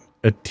that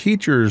a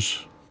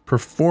teacher's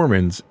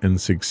performance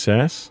and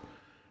success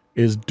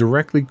is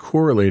directly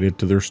correlated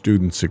to their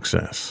student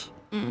success.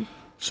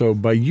 So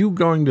by you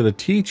going to the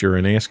teacher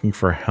and asking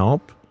for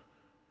help,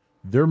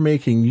 they're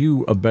making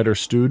you a better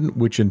student,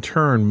 which in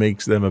turn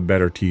makes them a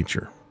better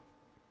teacher.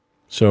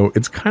 So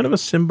it's kind of a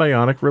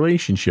symbiotic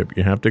relationship.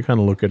 You have to kind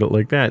of look at it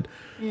like that.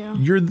 Yeah.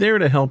 You're there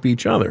to help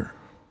each other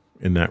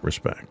in that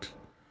respect.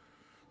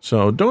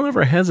 So don't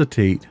ever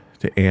hesitate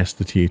to ask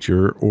the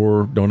teacher,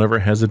 or don't ever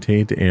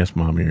hesitate to ask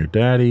mommy or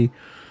daddy.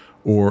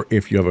 Or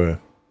if you have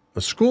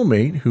a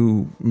schoolmate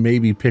who may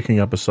be picking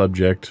up a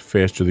subject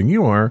faster than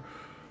you are,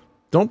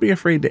 don't be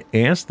afraid to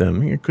ask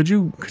them, could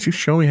you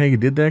show me how you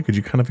did that? Could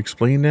you kind of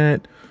explain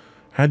that?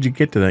 How'd you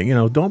get to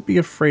that? Don't be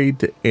afraid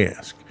to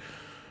ask.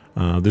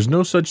 There's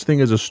no such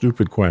thing as a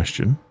stupid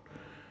question.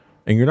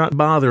 And you're not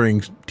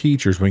bothering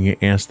teachers when you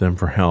ask them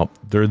for help.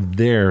 They're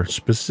there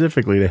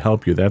specifically to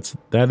help you.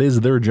 That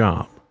is their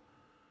job.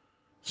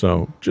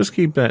 So just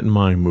keep that in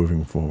mind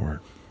moving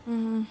forward.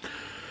 Mm-hmm.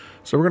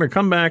 So we're going to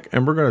come back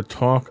and we're going to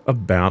talk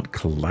about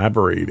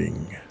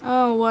collaborating.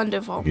 Oh,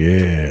 wonderful.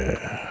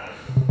 Yeah.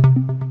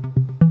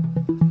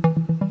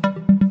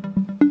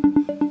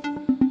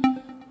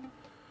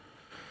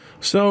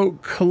 So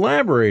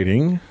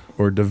collaborating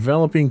or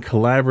developing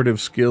collaborative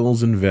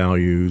skills and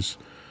values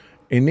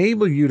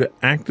enable you to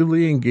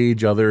actively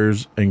engage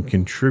others and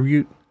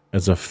contribute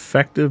as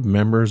effective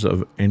members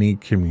of any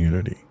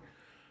community.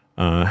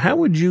 How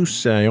would you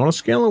say, on a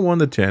scale of 1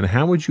 to 10,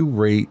 how would you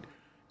rate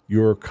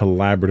your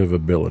collaborative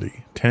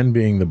ability? 10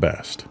 being the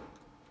best.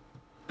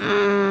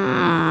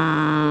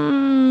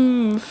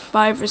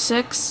 5 or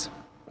 6.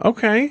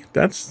 Okay,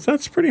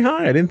 that's pretty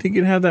high. I didn't think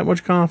you'd have that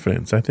much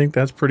confidence. I think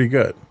that's pretty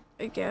good.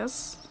 I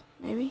guess,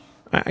 maybe.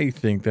 I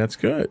think that's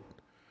good.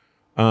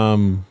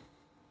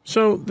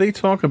 So they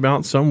talk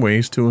about some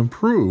ways to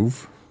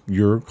improve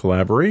your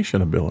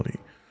collaboration ability.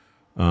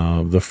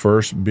 The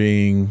first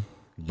being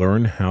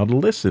learn how to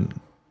listen.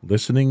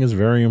 Listening is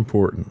very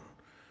important.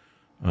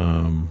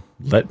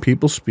 Let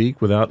people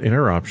speak without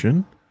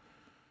interruption.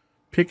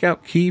 Pick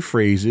out key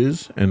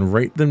phrases and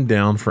write them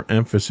down for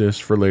emphasis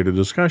for later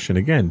discussion.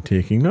 Again,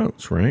 taking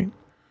notes, right?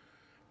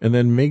 And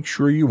then make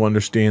sure you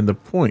understand the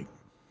point.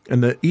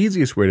 And the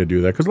easiest way to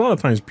do that, because a lot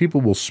of times people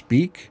will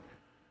speak,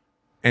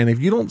 and if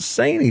you don't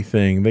say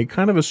anything, they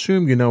kind of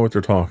assume you know what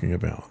they're talking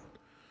about.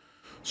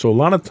 So a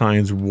lot of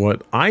times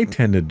what I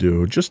tend to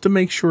do, just to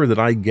make sure that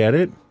I get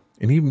it,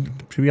 and even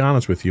to be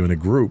honest with you, in a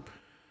group,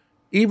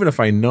 even if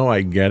I know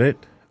I get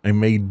it, I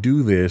may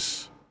do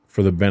this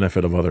for the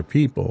benefit of other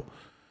people.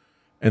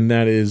 And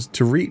that is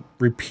to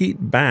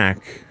repeat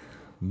back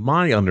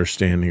my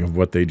understanding of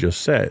what they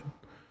just said.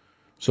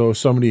 So if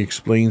somebody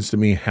explains to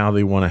me how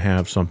they want to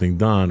have something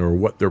done or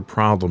what their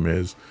problem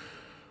is,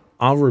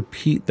 I'll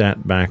repeat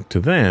that back to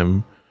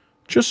them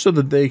just so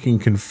that they can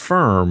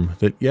confirm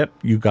that, yep,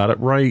 you got it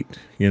right.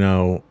 You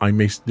know, I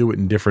may do it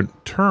in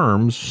different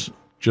terms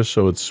just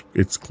so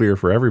it's clear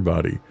for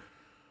everybody.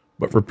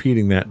 But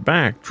repeating that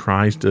back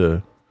tries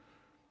to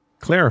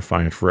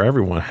clarify it for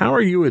everyone. How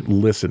are you at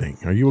listening?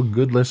 Are you a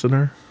good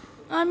listener?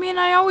 I mean,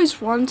 I always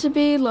want to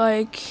be,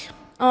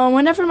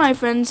 whenever my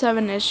friends have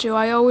an issue,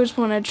 I always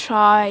want to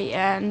try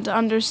and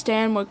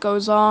understand what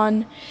goes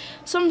on.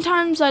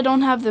 Sometimes I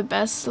don't have the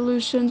best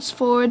solutions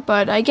for it,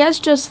 but I guess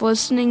just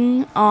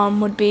listening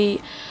would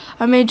be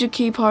a major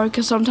key part,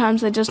 because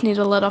sometimes I just need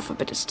to let off a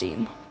bit of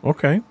steam.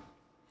 Okay.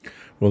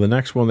 Well, the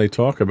next one they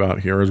talk about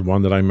here is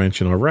one that I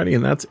mentioned already,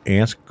 and that's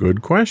ask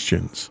good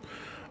questions.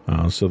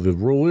 So the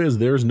rule is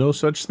there's no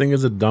such thing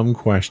as a dumb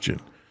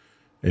question.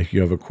 If you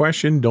have a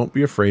question, don't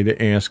be afraid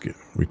to ask it.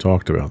 We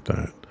talked about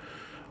that.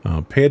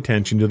 Pay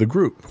attention to the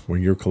group.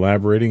 When you're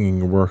collaborating and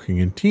you're working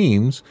in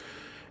teams,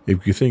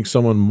 if you think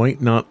someone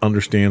might not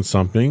understand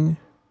something,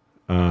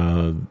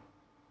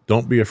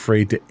 don't be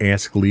afraid to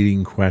ask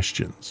leading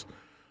questions.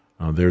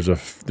 There's a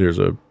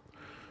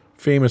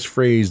famous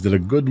phrase that a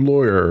good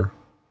lawyer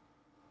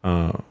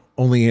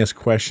only asks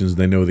questions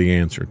they know the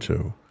answer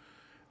to.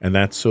 And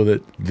that's so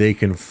that they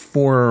can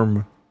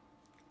form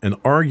an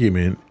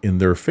argument in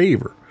their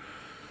favor.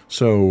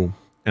 So,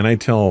 and I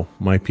tell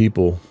my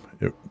people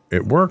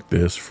at work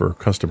this for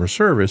customer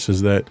service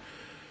is that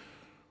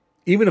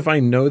even if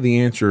I know the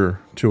answer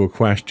to a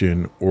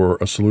question or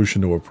a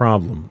solution to a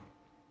problem,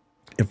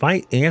 if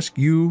I ask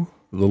you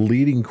the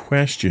leading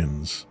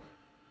questions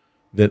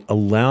that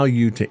allow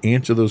you to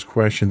answer those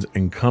questions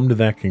and come to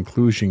that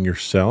conclusion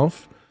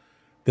yourself,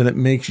 then it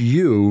makes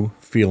you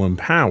feel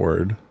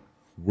empowered.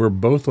 We're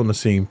both on the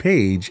same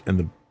page,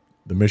 and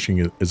the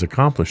mission is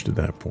accomplished at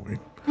that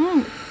point.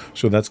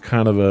 So that's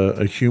kind of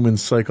a human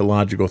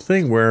psychological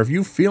thing where if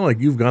you feel like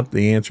you've got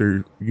the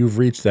answer, you've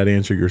reached that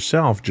answer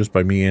yourself just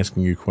by me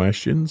asking you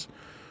questions,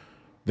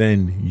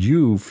 then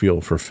you feel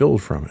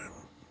fulfilled from it.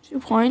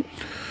 Good point.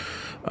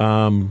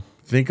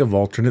 Think of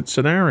alternate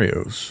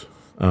scenarios.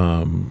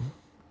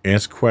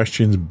 Ask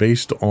questions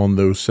based on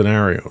those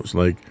scenarios.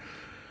 Like,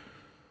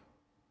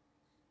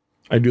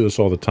 I do this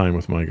all the time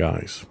with my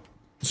guys.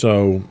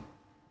 So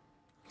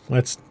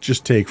let's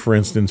just take, for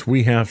instance,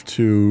 we have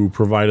to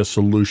provide a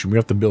solution. We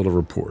have to build a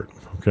report,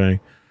 okay?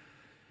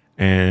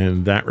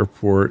 And that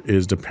report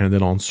is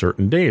dependent on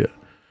certain data.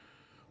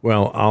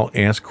 Well, I'll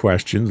ask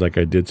questions like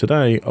I did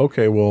today.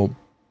 Okay, well,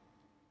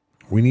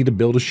 we need to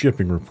build a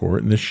shipping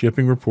report, and this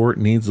shipping report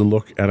needs to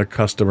look at a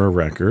customer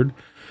record,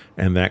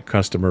 and that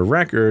customer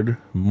record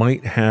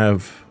might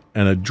have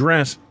an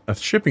address, a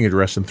shipping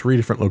address in 3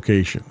 different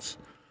locations.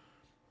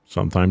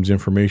 Sometimes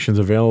information is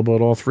available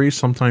at all 3.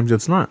 Sometimes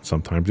it's not.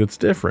 Sometimes it's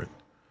different.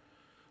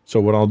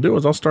 So what I'll do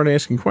is I'll start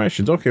asking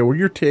questions. Okay, well,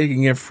 you're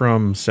taking it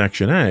from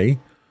Section A.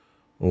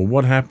 Well,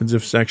 what happens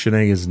if Section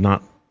A is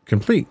not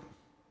complete?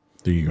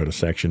 Do you go to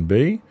Section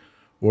B?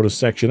 Or does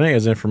Section A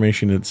has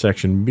information that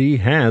Section B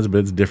has, but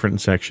it's different in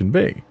Section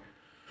B?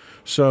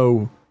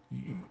 So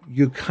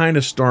you kind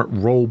of start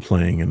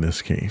role-playing in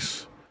this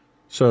case.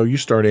 So you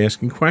start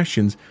asking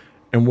questions.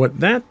 And what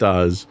that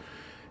does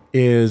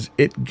is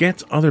it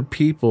gets other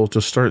people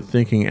to start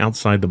thinking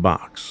outside the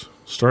box,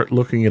 start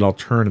looking at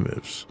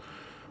alternatives,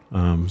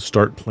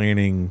 start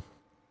planning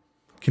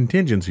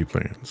contingency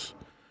plans.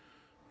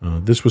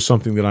 This was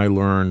something that I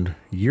learned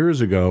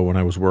years ago when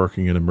I was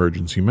working in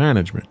emergency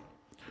management.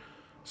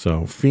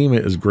 So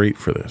FEMA is great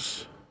for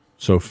this.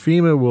 So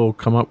FEMA will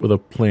come up with a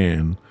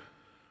plan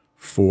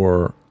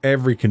for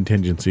every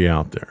contingency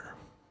out there.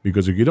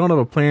 Because if you don't have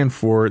a plan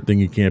for it, then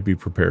you can't be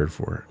prepared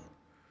for it.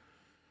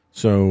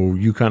 So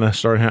you kind of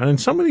start having,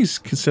 and some of these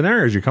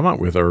scenarios you come up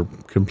with are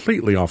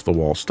completely off the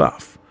wall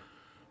stuff.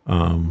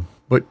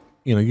 But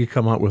you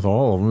come up with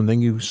all of them, and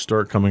then you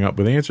start coming up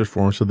with answers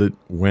for them so that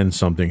when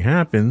something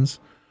happens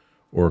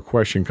or a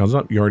question comes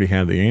up, you already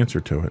have the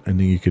answer to it, and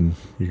then you can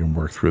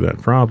work through that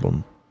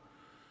problem.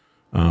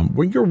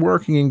 When you're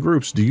working in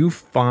groups, do you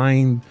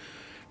find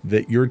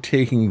that you're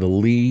taking the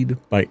lead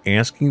by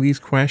asking these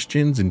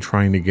questions and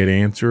trying to get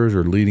answers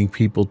or leading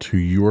people to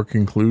your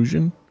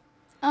conclusion?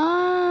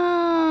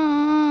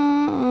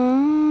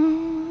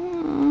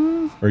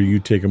 Or you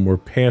take a more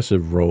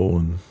passive role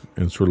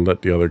and sort of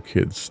let the other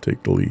kids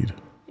take the lead?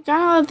 I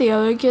kind of let the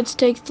other kids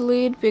take the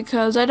lead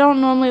because I don't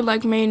normally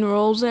like main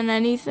roles in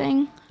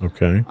anything.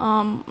 Okay.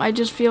 I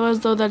just feel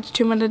as though that's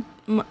too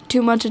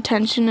much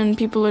attention and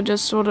people are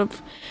just sort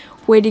of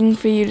waiting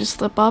for you to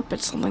slip up.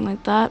 It's something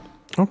like that.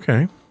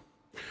 Okay.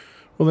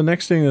 Well, the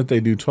next thing that they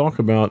do talk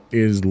about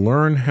is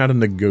learn how to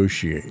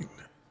negotiate.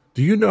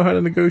 Do you know how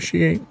to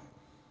negotiate?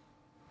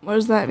 What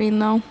does that mean,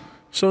 though?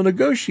 So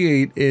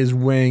negotiate is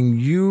when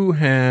you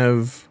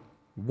have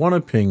one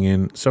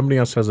opinion, somebody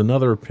else has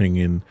another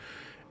opinion,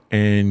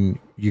 and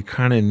you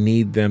kind of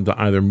need them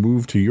to either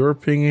move to your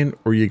opinion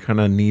or you kind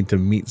of need to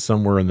meet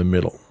somewhere in the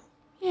middle.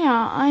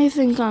 Yeah, I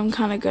think I'm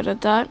kind of good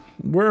at that.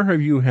 Where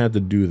have you had to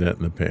do that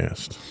in the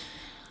past?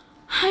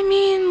 I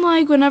mean,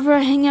 like, whenever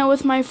I hang out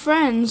with my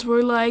friends,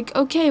 we're like,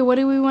 okay, what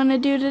do we want to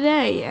do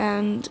today?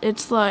 And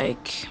it's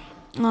like,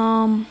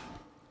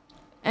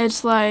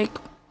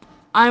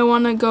 I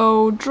want to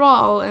go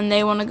draw, and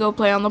they want to go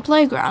play on the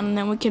playground, and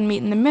then we can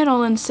meet in the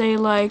middle and say,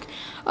 like,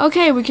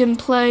 okay, we can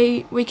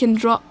play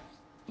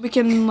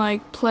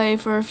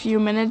for a few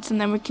minutes,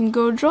 and then we can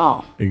go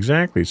draw.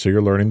 Exactly. So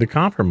you're learning to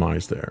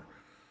compromise there.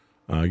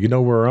 You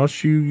know where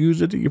else you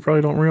use it that you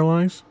probably don't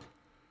realize?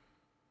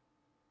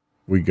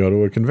 We go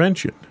to a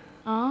convention,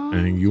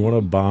 and you want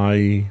to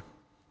buy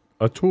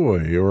a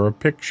toy or a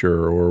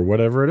picture or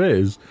whatever it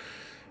is,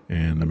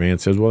 and the man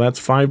says, well, that's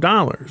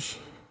 $5.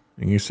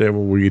 And you say,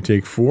 well, will you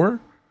take 4?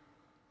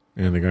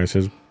 And the guy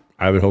says,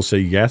 either he'll say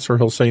yes or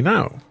he'll say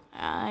no.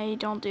 I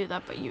don't do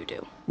that, but you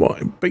do. Well,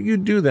 but you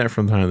do that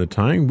from time to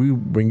time.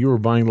 When you were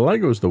buying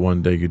Legos the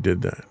one day, you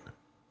did that.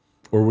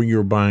 Or when you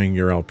were buying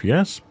your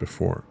LPS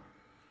before.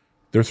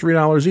 They're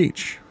 $3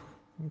 each.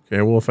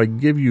 Okay, well, if I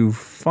give you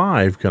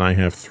 5, can I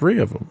have 3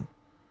 of them?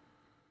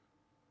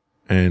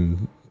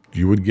 And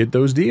you would get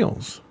those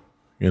deals.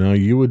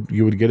 You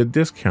would get a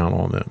discount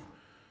on them.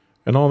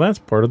 And all that's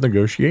part of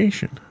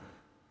negotiation.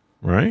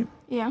 Right?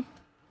 Yeah.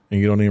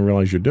 And you don't even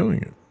realize you're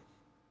doing it.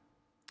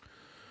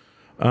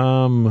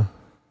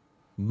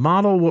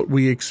 Model what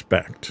we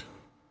expect. Do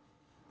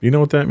you know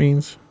what that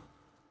means?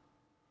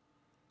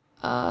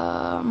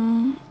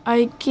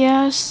 I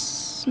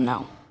guess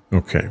no.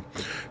 Okay.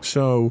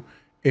 So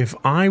if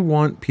I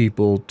want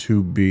people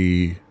to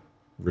be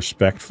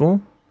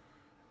respectful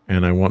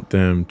and I want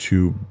them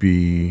to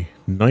be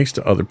nice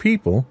to other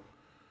people,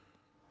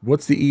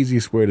 what's the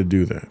easiest way to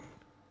do that?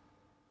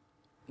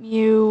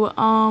 You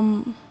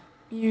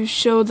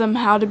show them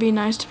how to be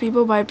nice to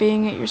people by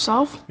being it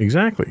yourself?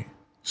 Exactly.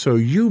 So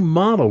you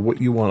model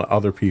what you want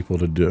other people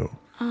to do.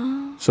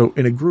 So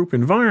in a group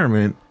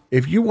environment,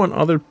 if you want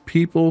other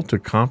people to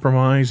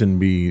compromise and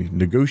be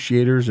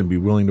negotiators and be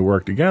willing to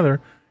work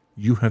together,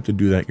 you have to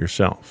do that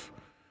yourself.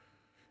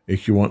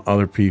 If you want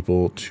other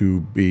people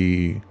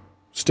to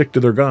stick to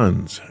their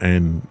guns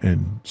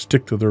and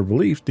stick to their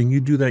beliefs, then you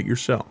do that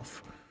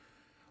yourself.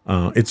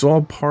 It's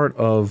all part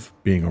of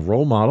being a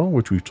role model,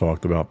 which we've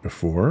talked about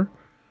before.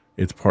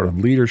 It's part of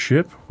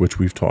leadership, which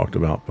we've talked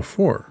about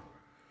before.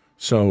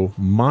 So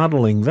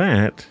modeling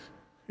that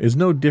is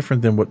no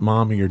different than what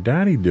mommy or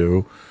daddy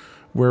do,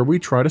 where we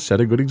try to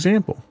set a good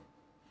example.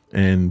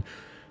 And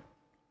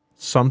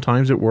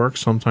sometimes it works,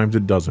 sometimes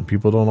it doesn't.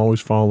 People don't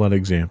always follow that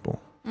example.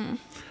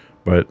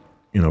 But,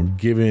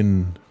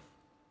 given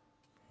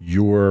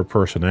your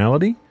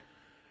personality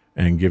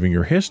and given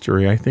your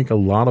history, I think a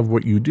lot of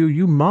what you do,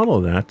 you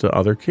model that to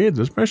other kids,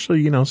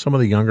 especially, some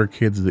of the younger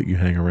kids that you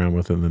hang around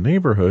with in the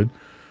neighborhood.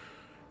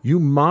 You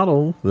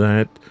model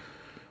that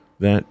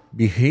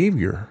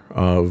behavior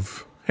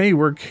of, hey,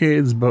 we're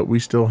kids, but we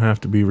still have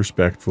to be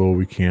respectful.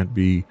 We can't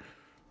be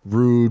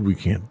rude. We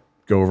can't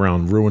go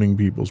around ruining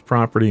people's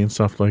property and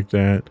stuff like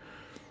that.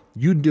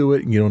 You do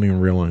it and you don't even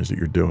realize that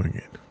you're doing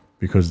it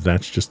because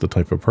that's just the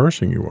type of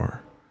person you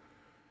are.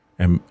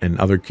 And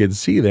other kids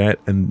see that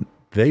and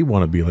they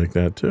want to be like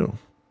that too.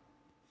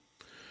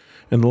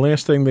 And the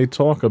last thing they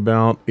talk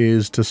about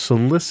is to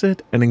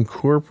solicit and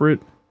incorporate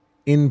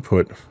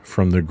input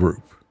from the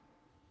group.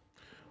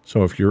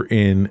 So if you're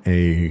in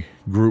a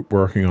group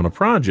working on a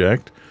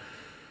project,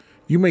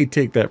 you may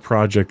take that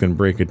project and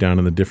break it down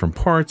into different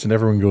parts and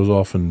everyone goes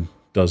off and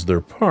does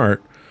their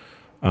part.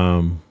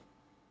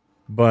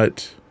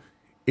 But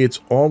it's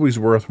always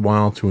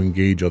worthwhile to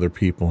engage other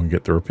people and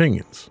get their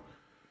opinions.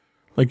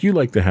 Like you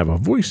like to have a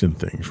voice in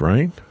things,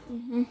 right?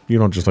 Mm-hmm. You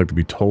don't just like to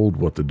be told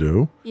what to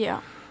do. Yeah.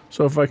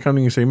 So if I come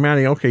to you and say,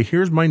 Maddie, okay,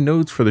 here's my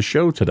notes for the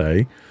show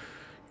today.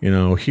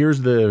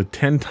 Here's the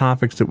 10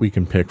 topics that we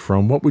can pick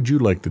from. What would you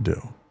like to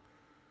do?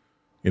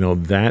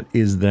 That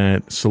is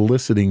that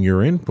soliciting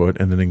your input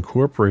and then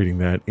incorporating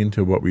that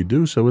into what we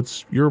do. So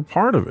you're a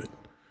part of it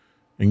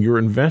and you're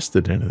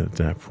invested in it at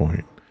that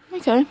point.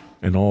 Okay.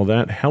 And all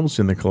that helps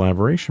in the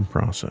collaboration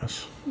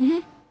process. Mm-hmm.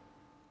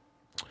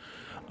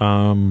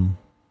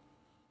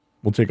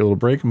 We'll take a little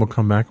break and we'll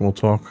come back and we'll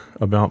talk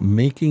about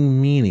making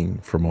meaning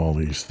from all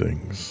these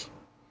things.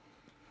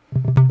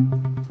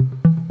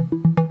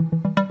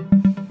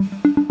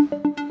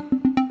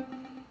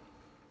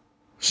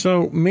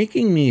 So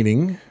making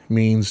meaning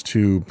means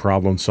to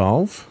problem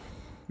solve.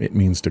 It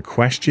means to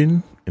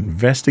question,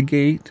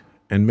 investigate,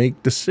 and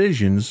make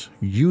decisions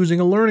using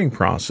a learning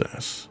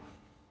process,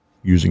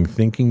 using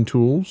thinking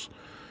tools,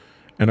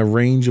 and a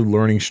range of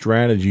learning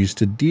strategies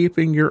to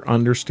deepen your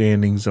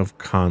understandings of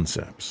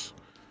concepts.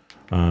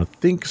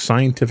 Think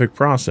scientific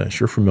process.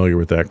 You're familiar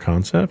with that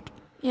concept?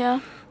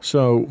 Yeah.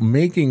 So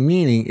making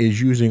meaning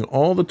is using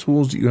all the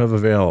tools that you have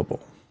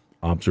available.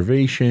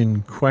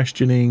 Observation,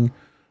 questioning,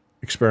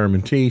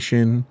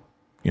 experimentation,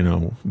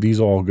 these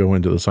all go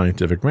into the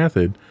scientific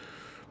method,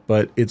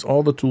 but it's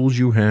all the tools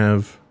you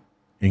have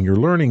in your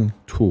learning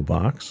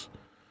toolbox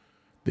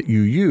that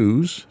you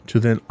use to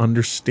then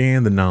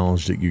understand the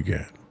knowledge that you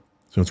get.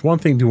 So it's one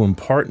thing to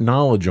impart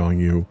knowledge on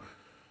you,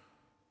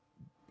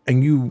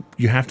 and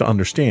you have to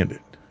understand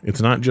it.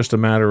 It's not just a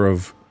matter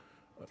of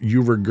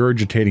you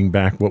regurgitating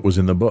back what was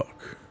in the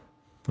book.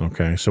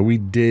 Okay, so we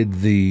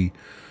did the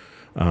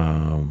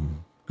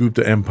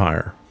Gupta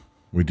Empire.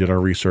 We did our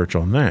research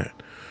on that.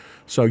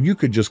 So you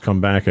could just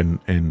come back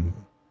and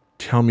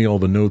tell me all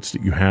the notes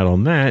that you had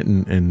on that,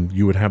 and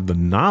you would have the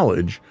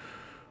knowledge,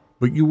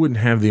 but you wouldn't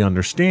have the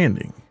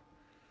understanding.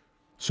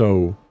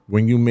 So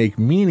when you make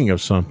meaning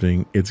of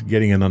something, it's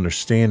getting an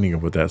understanding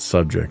of what that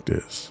subject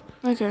is.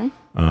 Okay.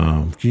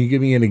 Can you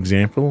give me an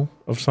example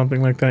of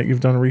something like that you've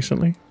done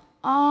recently?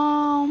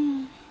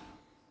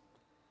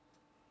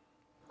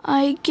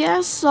 I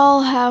guess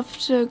I'll have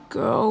to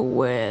go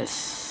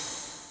with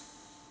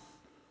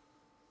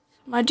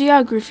my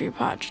geography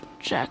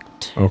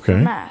project for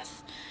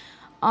math.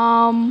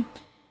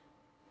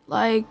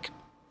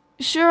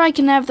 Sure, I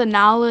can have the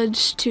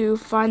knowledge to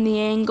find the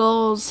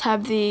angles,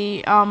 have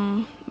the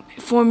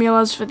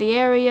formulas for the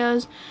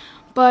areas,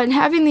 but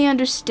having the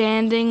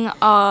understanding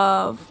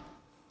of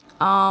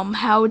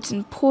how it's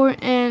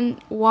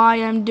important, why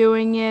I'm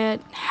doing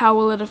it, how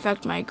will it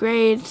affect my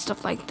grade,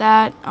 stuff like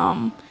that,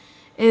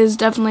 is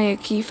definitely a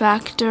key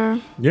factor.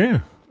 Yeah,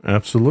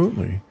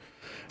 absolutely.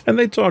 And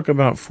they talk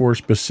about 4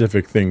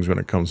 specific things when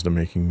it comes to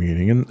making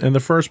meaning, and the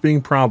first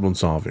being problem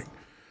solving.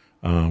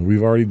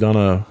 We've already done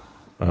a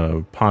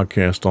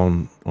podcast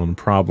on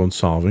problem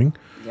solving.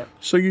 Yep.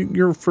 So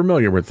you're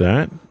familiar with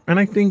that. And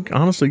I think,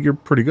 honestly, you're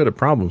pretty good at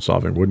problem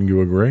solving. Wouldn't you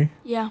agree?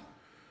 Yeah.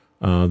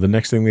 The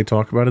next thing they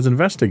talk about is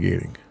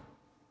investigating.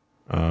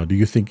 Do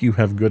you think you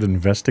have good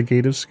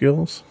investigative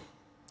skills?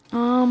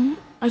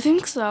 I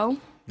think so.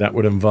 That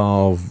would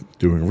involve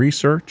doing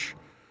research,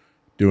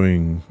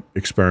 doing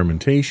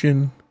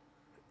experimentation,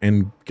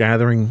 and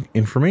gathering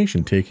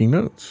information, taking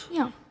notes.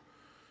 Yeah.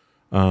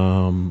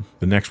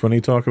 The next one they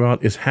talk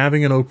about is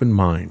having an open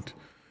mind.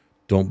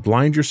 Don't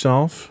blind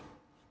yourself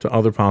to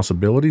other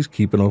possibilities.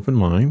 Keep an open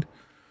mind.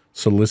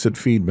 Solicit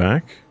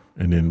feedback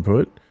and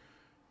input,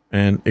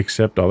 and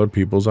accept other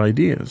people's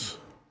ideas.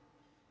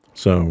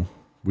 So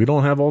we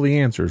don't have all the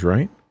answers,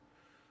 right?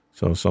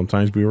 So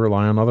sometimes we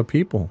rely on other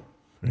people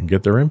and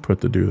get their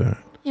input to do that.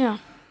 Yeah.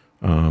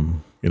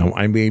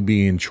 I may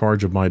be in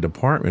charge of my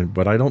department,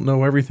 but I don't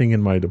know everything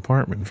in my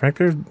department. In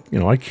fact,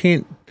 I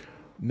can't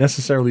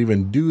necessarily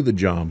even do the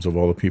jobs of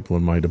all the people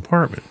in my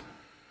department.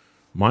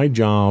 My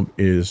job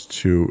is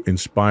to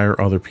inspire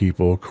other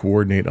people,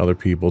 coordinate other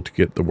people to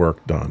get the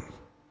work done.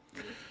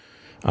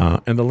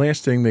 And the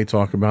last thing they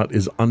talk about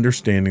is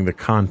understanding the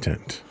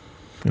content.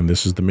 And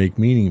this is the make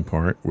meaning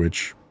part,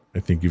 which I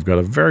think you've got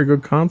a very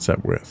good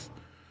concept with.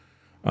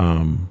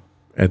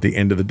 At the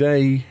end of the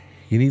day,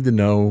 you need to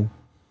know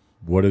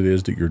what it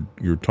is that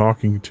you're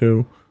talking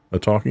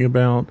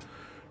about.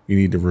 You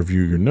need to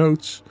review your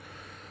notes.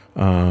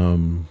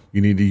 You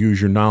need to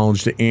use your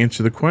knowledge to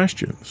answer the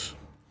questions.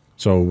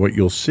 So what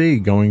you'll see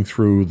going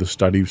through the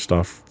study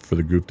stuff for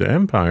the Gupta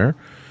Empire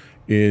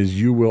is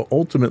you will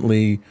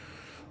ultimately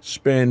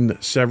spend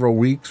several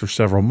weeks or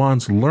several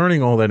months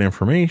learning all that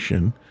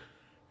information.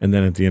 And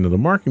then at the end of the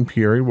marking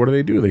period, what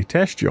do? They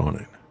test you on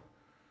it.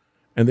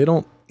 And they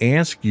don't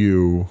ask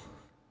you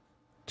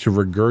to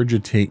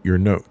regurgitate your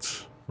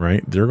notes,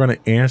 right? They're going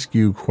to ask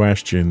you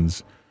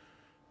questions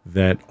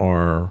that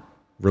are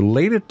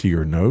related to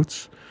your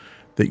notes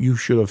that you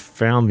should have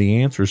found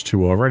the answers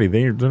to already.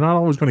 They're not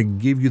always going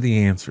to give you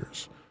the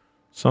answers.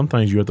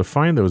 Sometimes you have to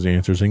find those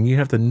answers, and you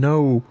have to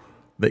know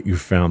that you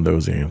found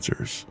those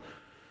answers.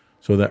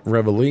 So that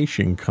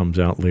revelation comes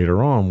out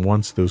later on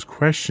once those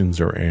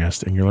questions are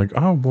asked, and you're like,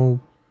 oh, well,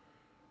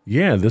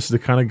 yeah, this is the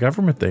kind of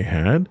government they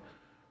had.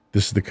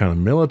 This is the kind of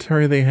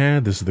military they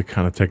had. This is the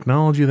kind of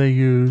technology they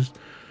used.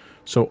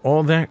 So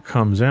all that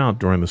comes out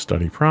during the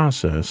study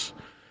process.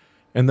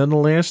 And then the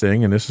last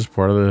thing, and this is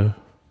part of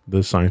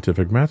the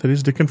scientific method,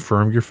 is to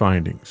confirm your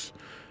findings.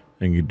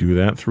 And you do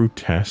that through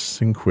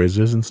tests and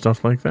quizzes and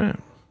stuff like that.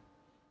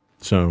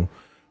 So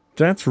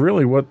that's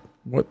really what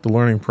the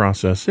learning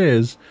process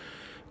is.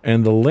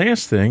 And the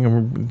last thing,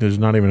 and there's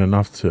not even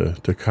enough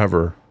to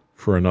cover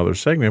for another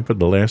segment, but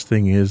the last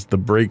thing is the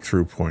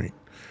breakthrough point.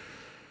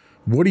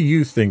 What do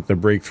you think the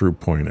breakthrough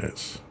point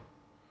is?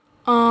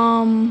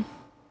 I'm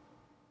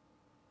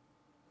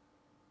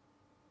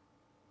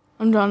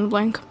drawing a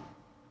blank.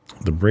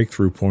 The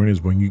breakthrough point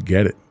is when you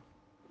get it.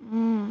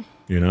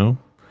 You know?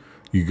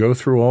 You go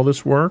through all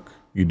this work,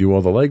 you do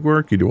all the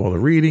legwork, you do all the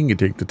reading, you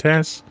take the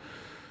tests,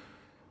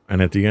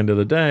 and at the end of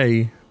the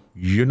day,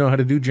 you know how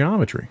to do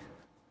geometry.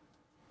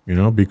 You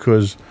know,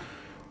 because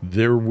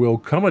there will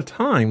come a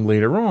time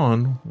later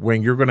on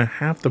when you're going to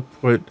have to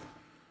put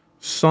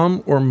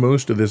some or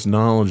most of this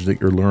knowledge that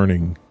you're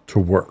learning to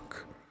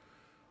work.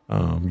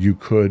 You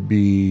could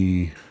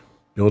be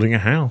building a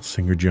house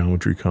and your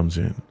geometry comes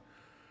in.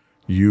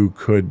 You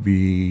could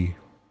be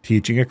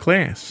teaching a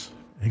class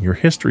and your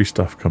history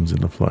stuff comes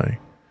into play.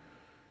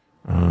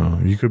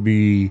 You could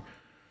be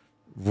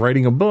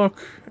writing a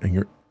book and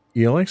your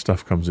ELA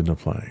stuff comes into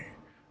play.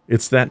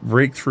 It's that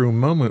breakthrough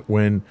moment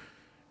when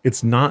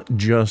it's not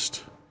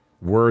just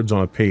words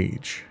on a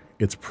page.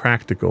 It's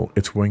practical.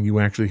 It's when you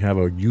actually have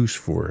a use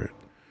for it.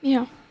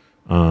 Yeah.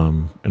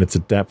 And it's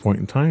at that point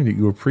in time that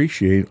you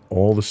appreciate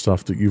all the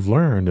stuff that you've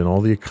learned and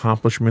all the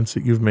accomplishments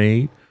that you've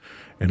made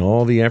and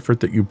all the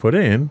effort that you put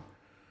in.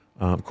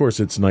 Of course,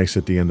 it's nice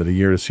at the end of the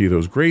year to see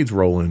those grades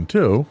roll in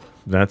too.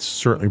 That's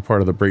certainly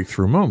part of the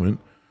breakthrough moment.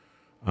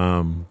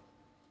 And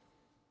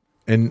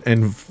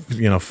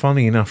you know,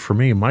 funny enough for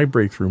me, my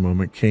breakthrough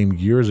moment came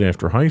years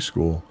after high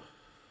school,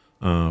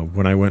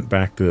 when I went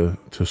back to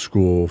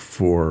school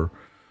for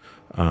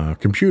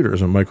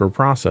computers and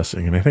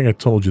microprocessing. And I think I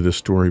told you this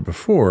story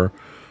before,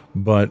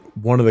 but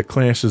one of the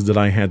classes that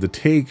I had to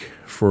take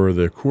for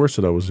the course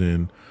that I was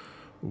in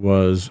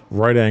was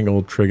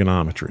right-angled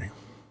trigonometry.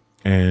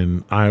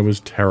 And I was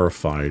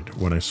terrified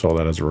when I saw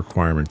that as a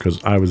requirement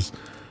because I was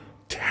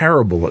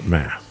terrible at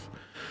math.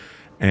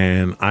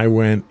 And I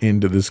went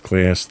into this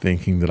class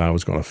thinking that I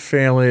was going to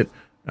fail it.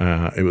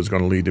 It was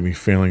going to lead to me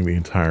failing the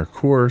entire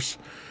course.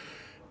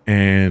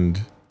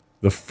 And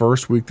the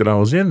first week that I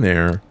was in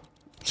there,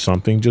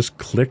 something just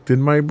clicked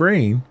in my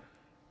brain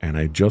and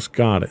I just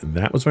got it. And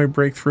that was my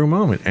breakthrough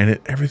moment. And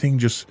everything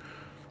just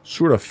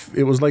sort of,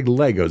 it was like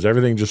Legos.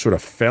 Everything just sort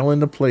of fell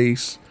into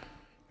place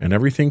and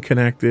everything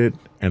connected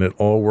and it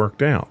all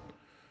worked out.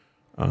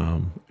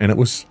 And it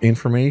was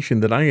information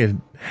that I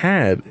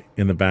had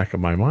in the back of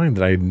my mind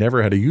that I had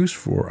never had a use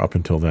for up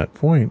until that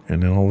point.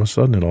 And then all of a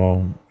sudden it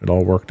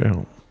all worked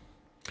out.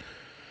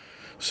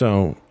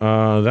 So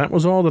that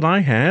was all that I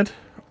had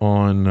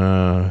on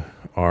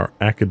our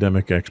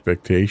academic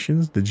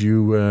expectations. Did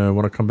you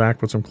want to come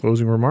back with some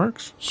closing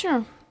remarks?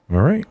 Sure.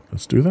 All right,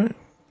 let's do that.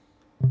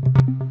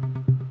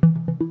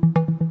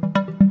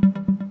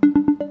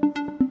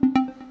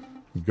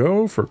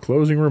 Go for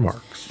closing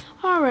remarks.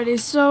 Alrighty,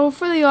 so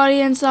for the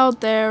audience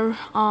out there,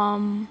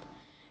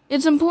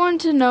 it's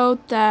important to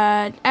note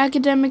that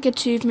academic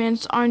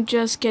achievements aren't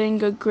just getting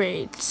good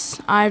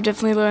grades. I've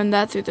definitely learned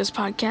that through this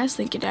podcast.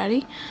 Thank you,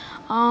 Daddy.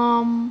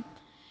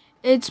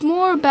 It's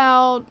more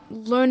about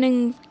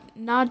learning,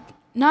 not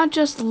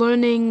just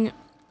learning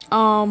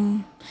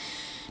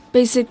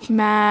basic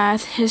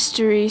math,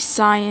 history,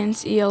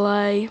 science,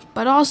 ELA,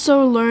 but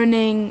also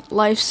learning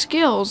life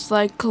skills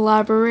like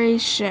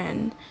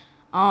collaboration,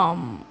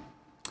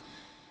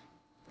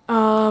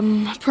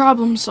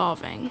 problem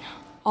solving,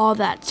 all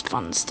that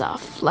fun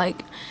stuff.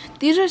 Like,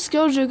 these are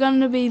skills you're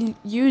going to be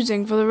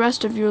using for the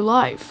rest of your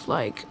life,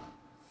 like,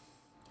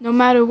 no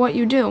matter what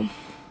you do.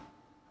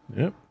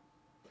 Yep.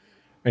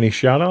 Any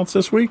shout outs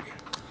this week?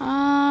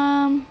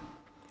 Not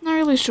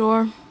really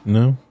sure.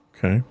 No?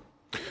 Okay.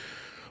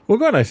 Well,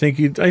 good. I think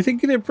you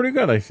did pretty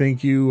good. I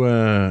think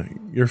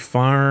you're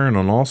firing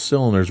on all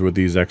cylinders with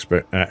these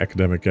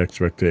academic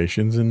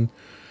expectations, and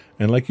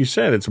like you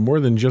said, it's more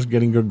than just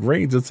getting good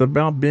grades. It's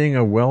about being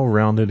a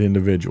well-rounded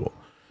individual.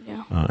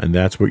 Yeah. And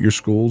that's what your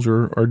schools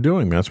are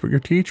doing. That's what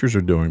your teachers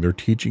are doing. They're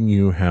teaching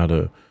you how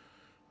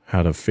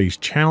to face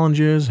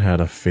challenges, how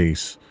to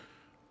face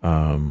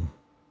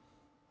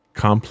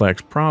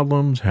complex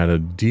problems, how to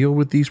deal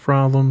with these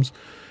problems.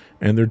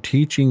 And they're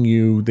teaching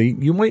you,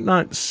 you might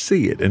not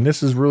see it, and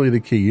this is really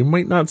the key. You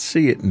might not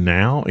see it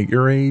now at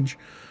your age,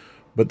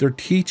 but they're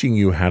teaching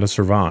you how to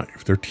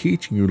survive. They're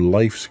teaching you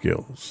life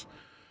skills.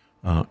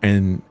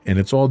 And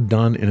it's all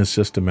done in a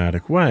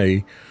systematic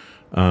way.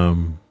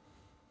 And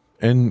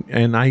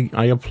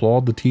I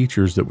applaud the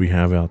teachers that we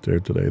have out there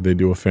today. They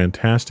do a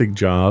fantastic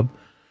job.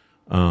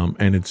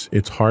 And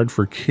it's hard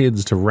for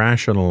kids to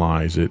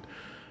rationalize it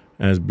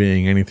as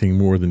being anything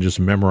more than just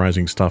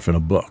memorizing stuff in a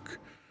book.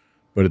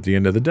 But at the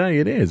end of the day,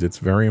 it is. It's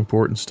very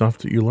important stuff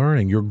that you're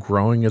learning. You're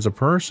growing as a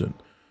person.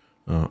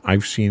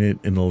 I've seen it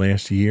in the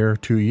last year,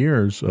 2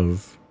 years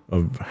of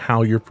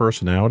how your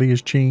personality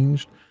has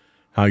changed,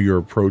 how your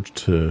approach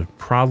to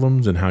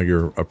problems and how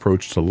your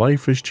approach to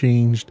life has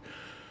changed.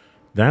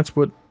 that's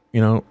what,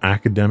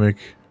 academic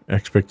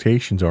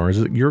expectations are, is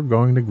that you're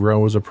going to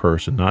grow as a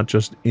person, not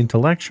just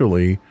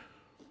intellectually,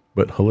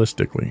 but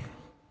holistically.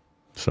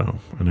 So,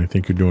 and I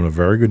think you're doing a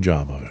very good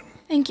job of it.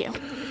 Thank you.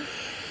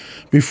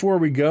 Before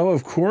we go,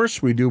 of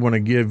course, we do want to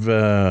give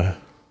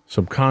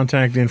some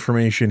contact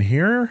information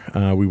here.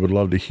 We would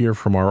love to hear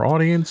from our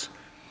audience.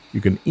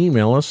 You can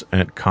email us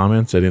at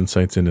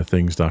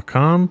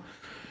comments@insightsintothings.com.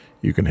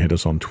 You can hit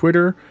us on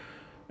Twitter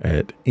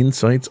at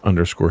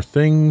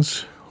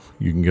insights_things.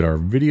 You can get our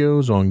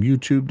videos on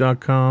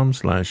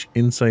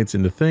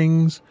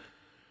youtube.com/insightsintothings.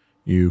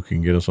 You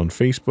can get us on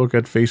Facebook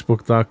at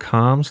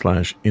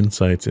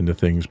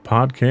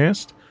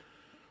facebook.com/insightsintothingspodcast.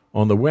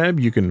 On the web,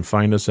 you can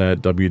find us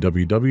at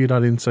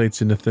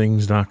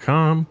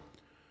www.insightsintothings.com.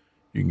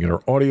 You can get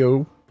our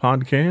audio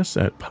podcasts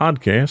at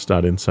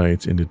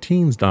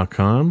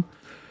podcast.insightsintoteens.com.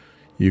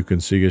 You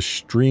can see us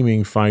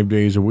streaming 5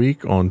 days a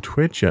week on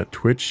Twitch at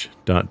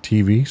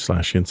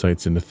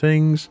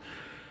twitch.tv/insightsintothings.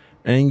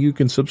 And you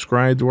can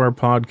subscribe to our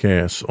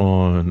podcasts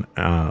on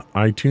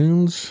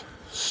iTunes,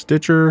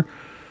 Stitcher,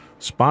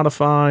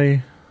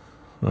 Spotify,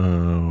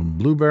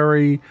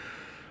 Blueberry,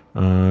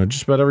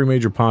 just about every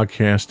major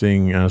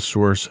podcasting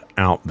source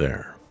out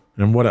there.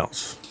 And what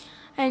else?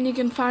 And you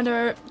can find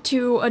our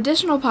 2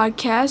 additional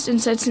podcasts,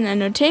 Insights in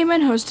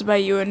Entertainment, hosted by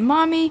you and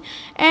Mommy,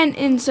 and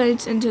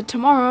Insights into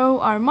Tomorrow,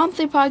 our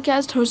monthly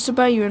podcast, hosted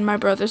by you and my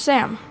brother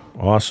Sam.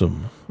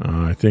 Awesome.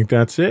 I think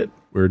that's it.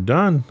 We're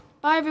done.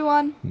 Bye,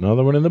 everyone.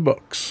 Another one in the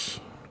books.